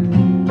thin,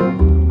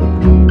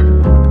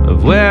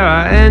 of where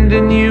I end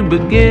and you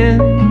begin,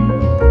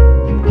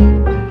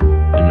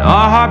 and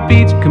our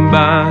heartbeats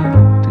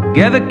combine,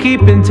 together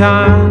keeping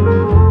time,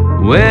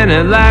 when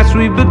at last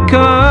we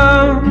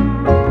become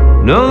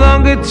no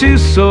longer two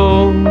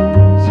souls,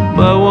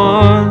 but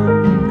one.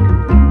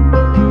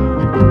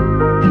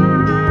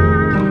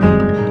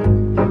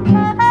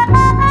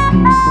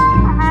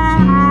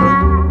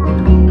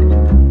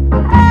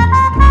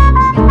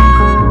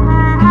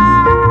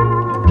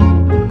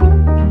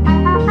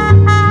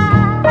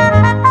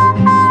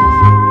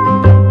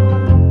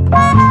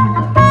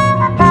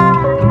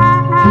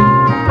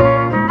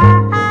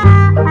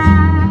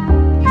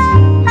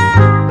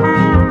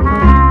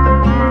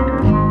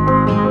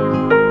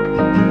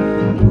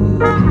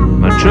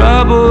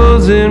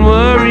 Troubles and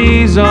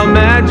worries all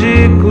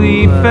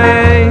magically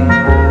fade.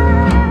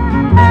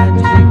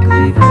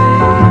 Magically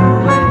fade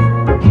away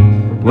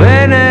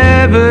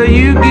whenever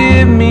you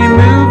get me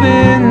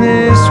moving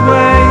this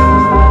way.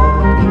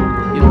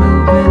 You're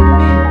moving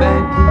me,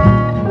 babe.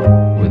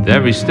 With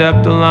every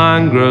step the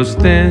line grows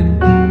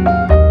thin,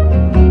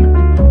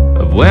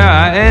 of where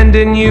I end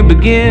and you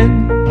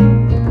begin,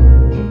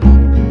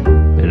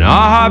 and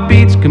our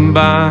heartbeats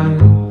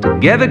combine,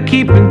 together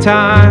keeping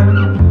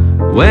time,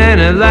 when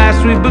at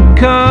last we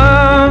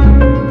become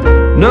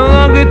no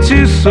longer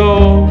two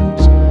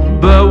souls,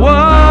 but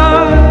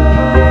one.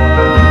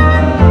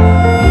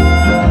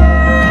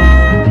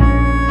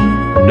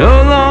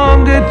 No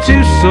longer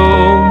two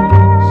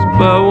souls,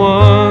 but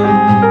one.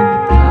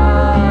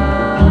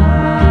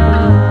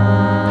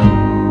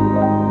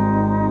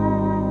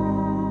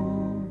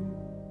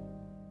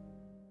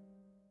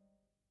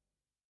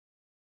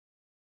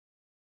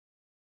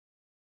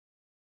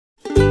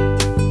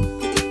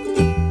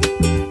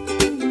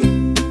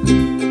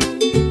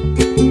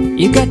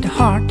 You got the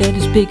heart that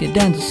is bigger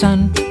than the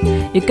sun.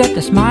 You got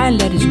the smile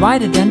that is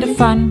wider than the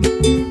fun.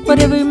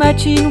 Whatever you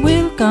imagine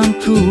will come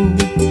true.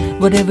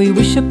 Whatever you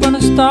wish upon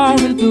a star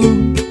will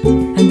do.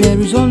 And there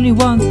is only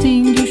one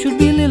thing you should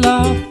really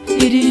love.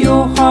 It is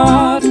your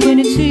heart when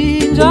it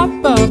sings up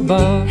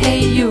above.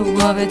 Hey you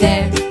over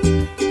there,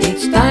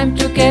 it's time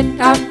to get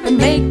up and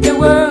make the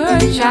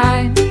world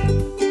shine.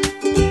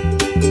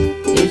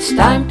 It's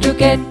time to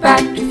get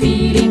back to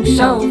feeling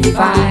so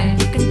fine.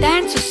 You can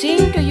dance or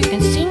sing, or you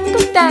can sing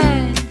or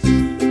dance.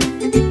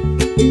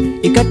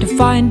 You got to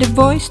find the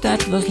voice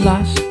that was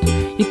lost.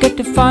 You got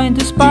to find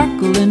the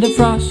sparkle in the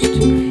frost.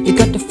 You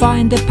got to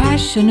find the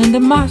passion in the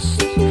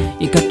must.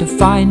 You got to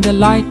find the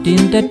light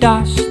in the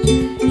dust.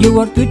 You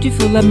are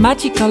beautiful and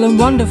magical and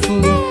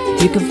wonderful.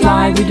 You can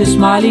fly with a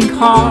smiling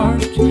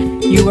heart.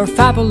 You are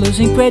fabulous,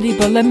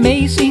 incredible,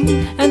 amazing.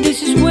 And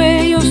this is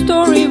where your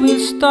story will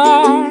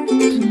start.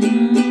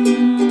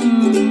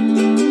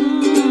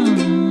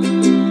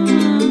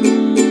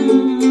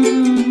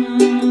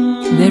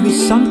 There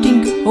is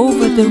something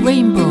over the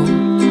rainbow.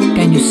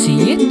 Can you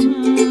see it?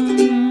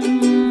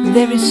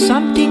 There is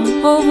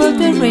something over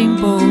the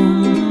rainbow.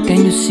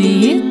 Can you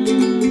see it?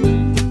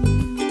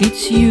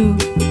 It's you,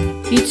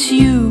 it's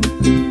you,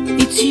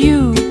 it's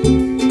you.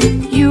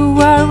 You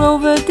are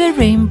over the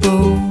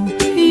rainbow.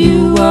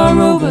 You are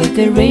over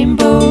the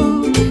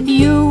rainbow.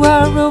 You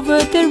are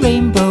over the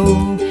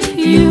rainbow.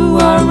 You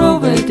are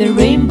over the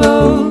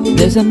rainbow.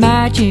 There's a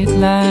magic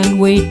land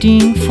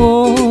waiting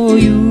for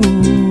you.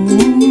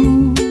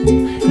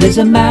 There's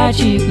a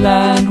magic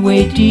land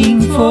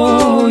waiting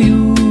for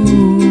you.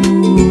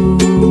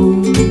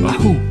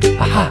 Ahoo,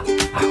 aha,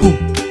 ahoo,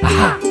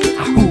 aha,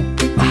 ahoo,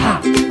 aha,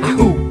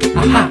 ahoo,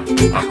 aha,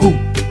 ahoo,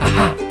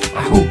 aha,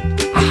 ahoo,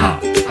 aha,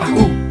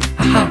 ahoo,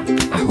 aha,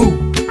 ahoo,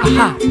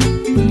 aha.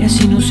 Ja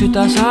sinu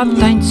süda saab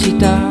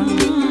tantsida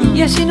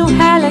ja sinu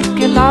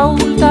hääleke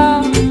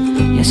laulda.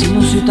 Ja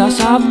sinu süda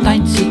saab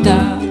tantsida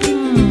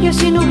ja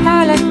sinu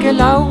hääleke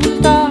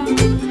laulda.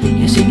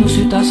 Ja sinu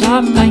süda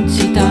saab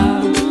tantsida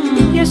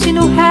ja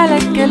sinu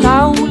hääleke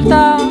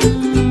laulda.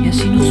 Ja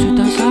sinu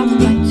süda saab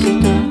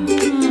tantsida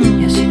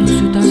ja sinu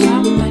süda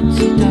saab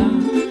tantsida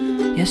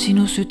ja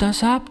sinu süda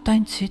saab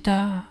tantsida.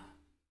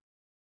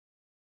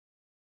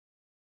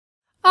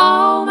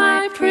 Oh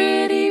my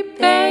pretty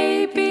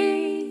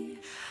baby,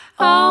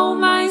 oh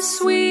my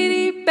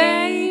sweetie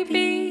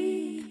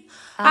baby,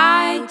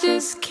 I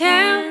just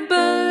can't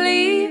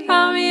believe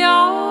I'm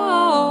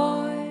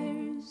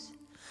yours.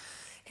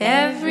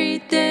 Every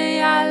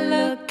day I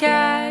look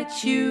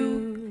at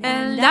you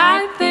and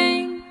I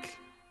think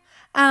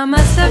I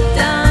must have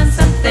done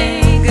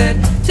something good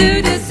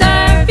to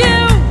deserve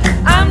you.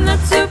 I'm not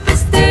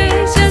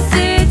superstitious,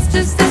 it's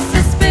just a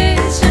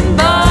suspicion,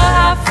 but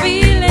I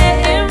feel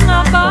it in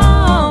my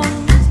bones.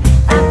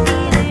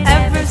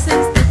 Ever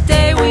since the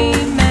day we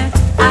met,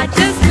 I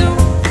just knew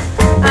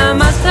I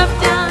must have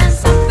done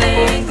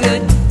something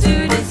good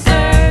to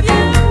deserve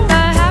you.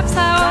 Perhaps I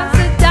was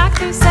a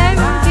doctor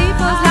saving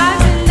people's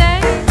lives in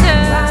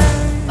danger.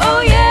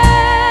 Oh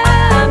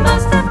yeah, I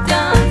must have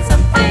done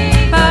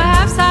something.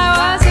 Perhaps I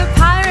was a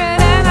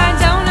pirate and I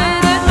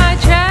donated my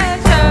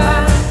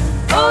treasure.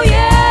 Oh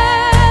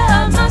yeah, I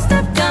must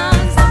have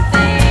done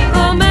something.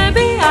 Or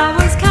maybe I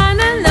was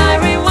kinda like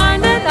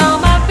rewinded all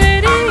my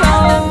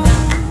videos.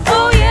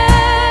 Oh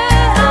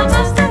yeah, I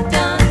must have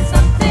done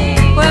something.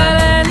 Well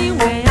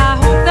anyway, I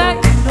hope that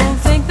you don't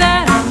think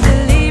that I'm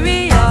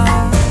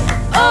delirious.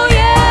 Oh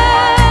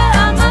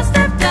yeah, I must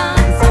have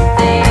done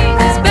something.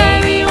 'Cause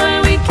baby, when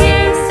we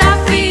kiss, I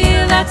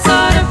feel that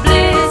sort of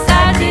bliss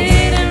I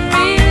didn't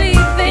really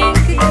think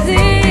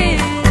existed.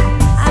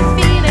 I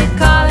feel it,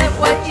 call it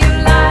what you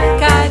like,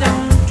 I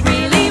don't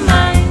really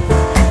mind,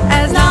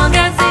 as long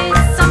as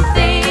it's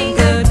something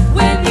good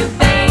with you,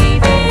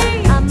 baby.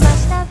 I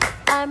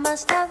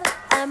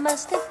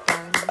must have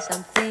done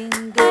something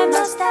good.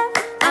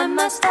 I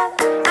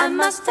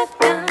must have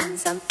done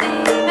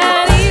something.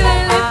 And even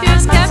if you're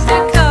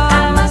skeptical,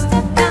 I must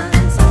have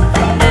done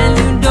something. And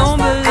you don't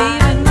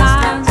believe in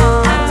lies,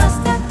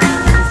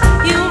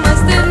 you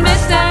must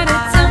admit that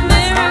it's a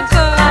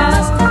miracle. I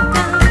must have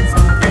done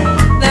something.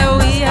 That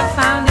we have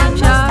found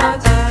each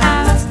other. I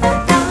must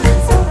have done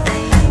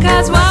something.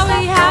 'Cause what we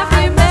have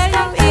here,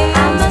 baby,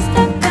 I must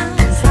have done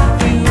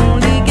something. You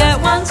only get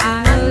once in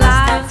a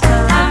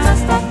lifetime. I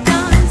must have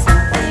done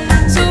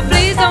something. So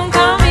please don't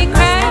call me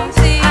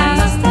crazy. I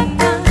must have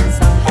done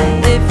something.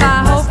 If I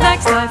hope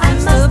next life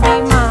you'll still be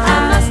mine. I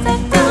must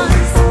have done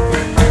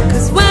something.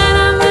 'Cause when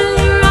I'm in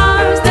your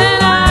arms, then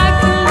I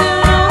can do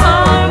no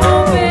harm.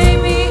 Oh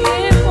baby,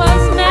 it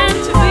was meant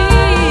to be.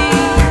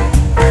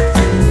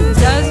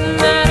 Doesn't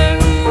matter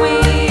who we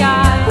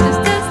are,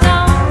 just as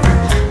long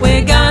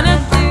we're gonna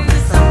do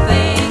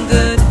something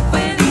good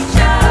with each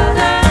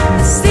other. I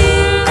see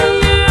it in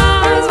your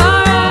eyes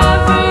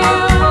wherever you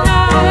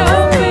lie.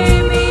 Oh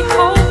baby,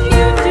 hope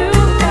you do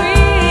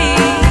agree.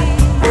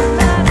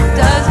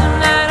 Doesn't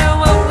matter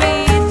what we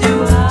do,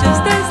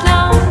 just as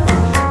long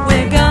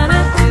we're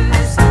gonna do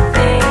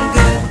something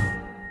good.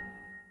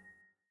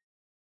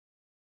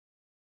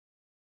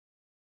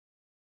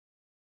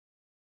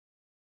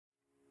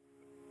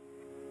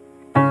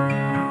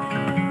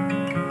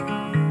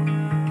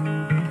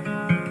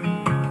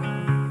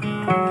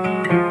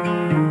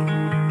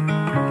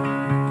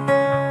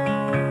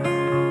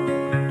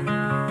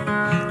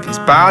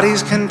 These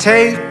bodies can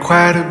take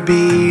quite a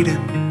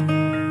beating.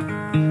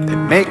 They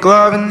make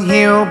love and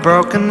heal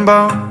broken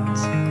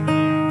bones,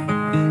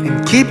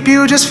 and keep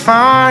you just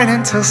fine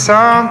until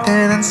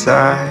something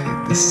inside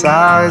the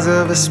size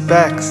of a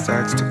speck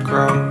starts to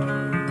grow.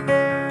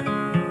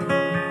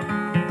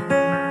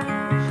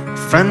 A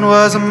friend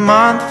was a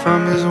month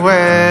from his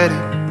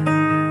wedding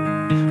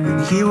when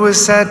he was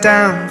sat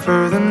down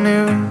for the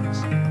news.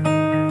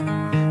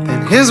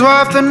 Then his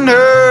wife, the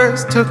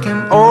nurse, took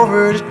him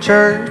over to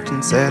church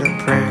and said a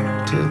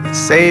prayer to the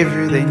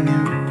Savior they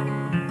knew.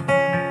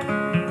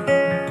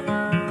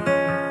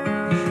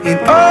 And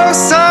oh,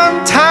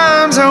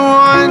 sometimes I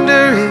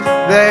wonder if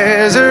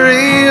there's a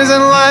reason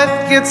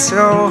life gets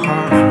so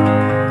hard.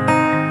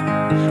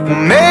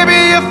 Well, maybe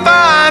you'll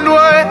find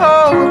what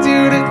holds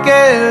you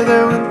together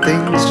when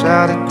things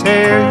try to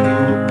tear you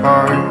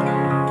apart.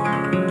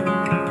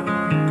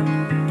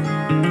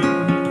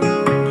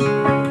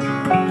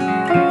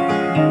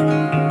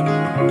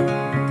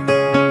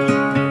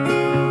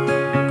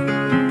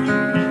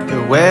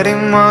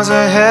 wedding was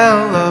a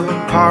hell of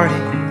a party.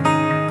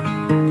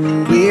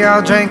 We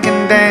all drank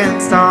and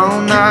danced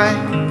all night,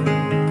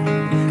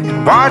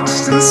 and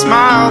watched and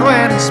smiled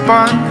when he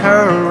spun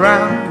her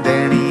around,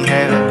 and he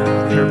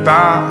held her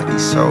body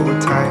so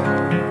tight.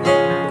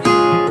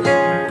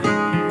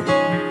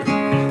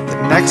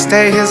 The next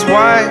day his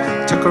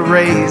wife took a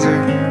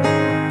razor,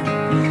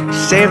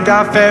 shaved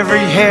off every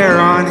hair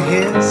on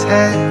his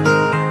head,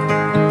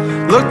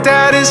 looked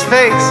at his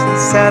face and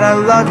said, I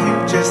love you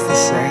just the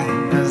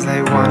same, as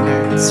they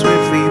wandered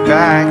swiftly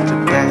back to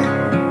bed.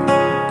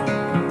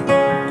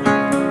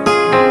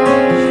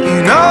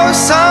 You know,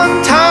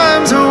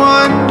 sometimes I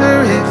wonder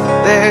if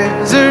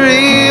there's a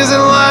reason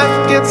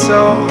life gets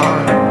so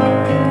hard.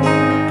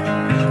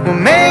 Well,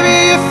 maybe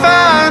you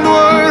find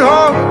what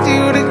holds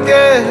you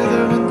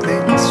together when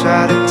things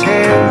try to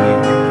tear you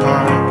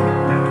apart.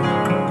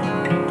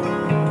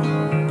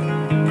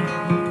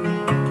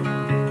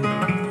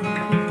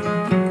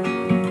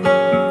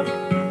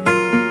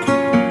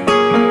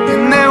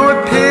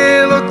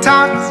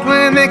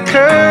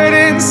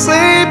 Couldn't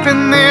sleep,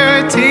 and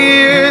their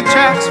tear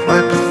tracks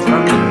wiped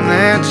from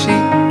their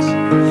cheeks,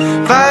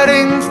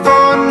 fighting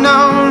for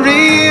no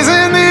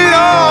reason at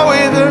all,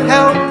 with a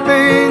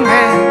helping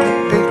hand to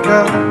pick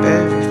up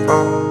every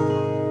fall,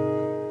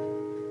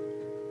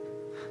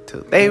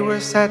 till they were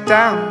sat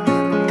down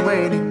in the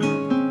waiting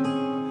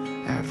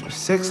room after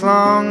 6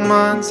 long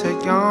months had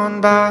gone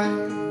by,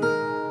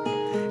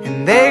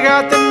 and they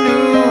got the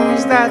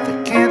news that the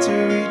cancer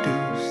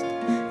reduced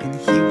and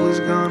he was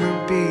gonna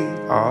be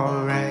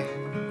alright.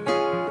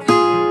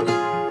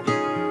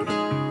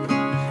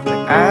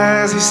 But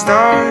as he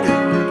started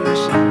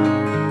remission,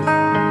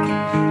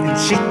 and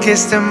she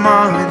kissed him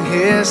on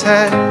his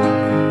head,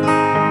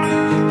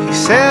 he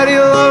said he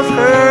loved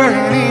her,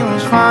 and he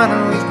was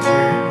finally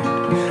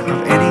cured of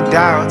any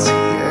doubts he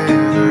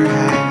ever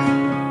had.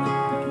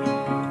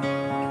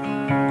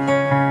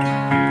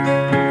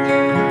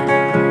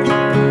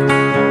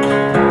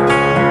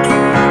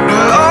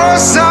 Oh,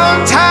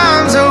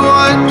 sometimes I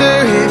wonder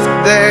if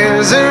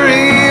there's a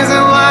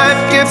reason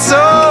life gets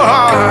so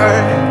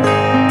hard.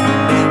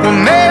 Well,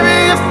 maybe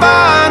you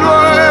find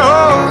what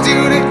holds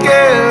you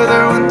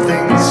together when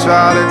things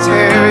try to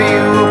tear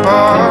you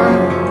apart.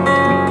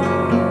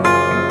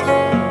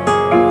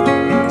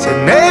 So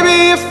maybe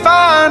you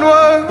find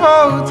what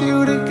holds you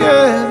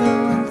together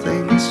when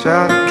things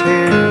try to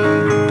tear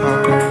you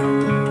apart.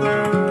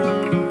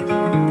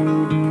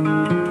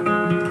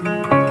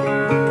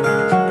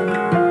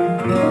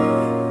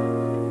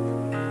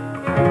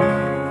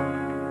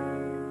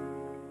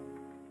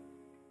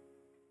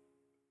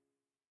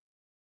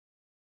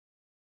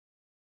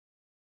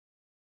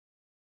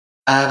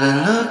 I've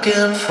been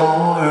looking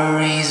for a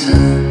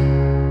reason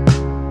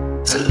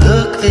to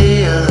look the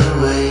other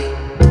way.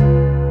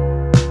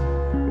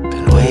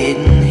 Been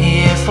waiting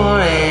here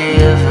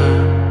forever.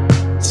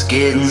 It's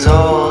getting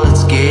tall,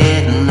 it's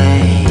getting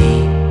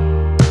late.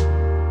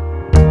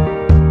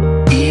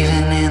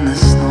 Even in the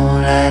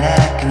snowlight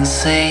I can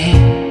see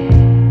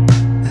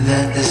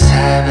that this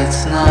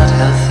habit's not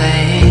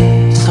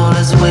healthy. So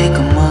let's wake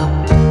 'em up,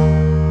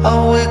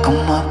 I'll wake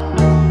 'em up,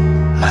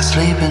 my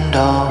sleeping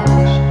dogs.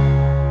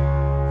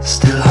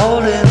 Still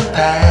holding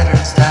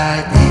patterns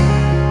tightly,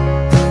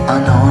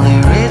 unholy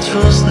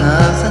rituals,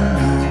 nothing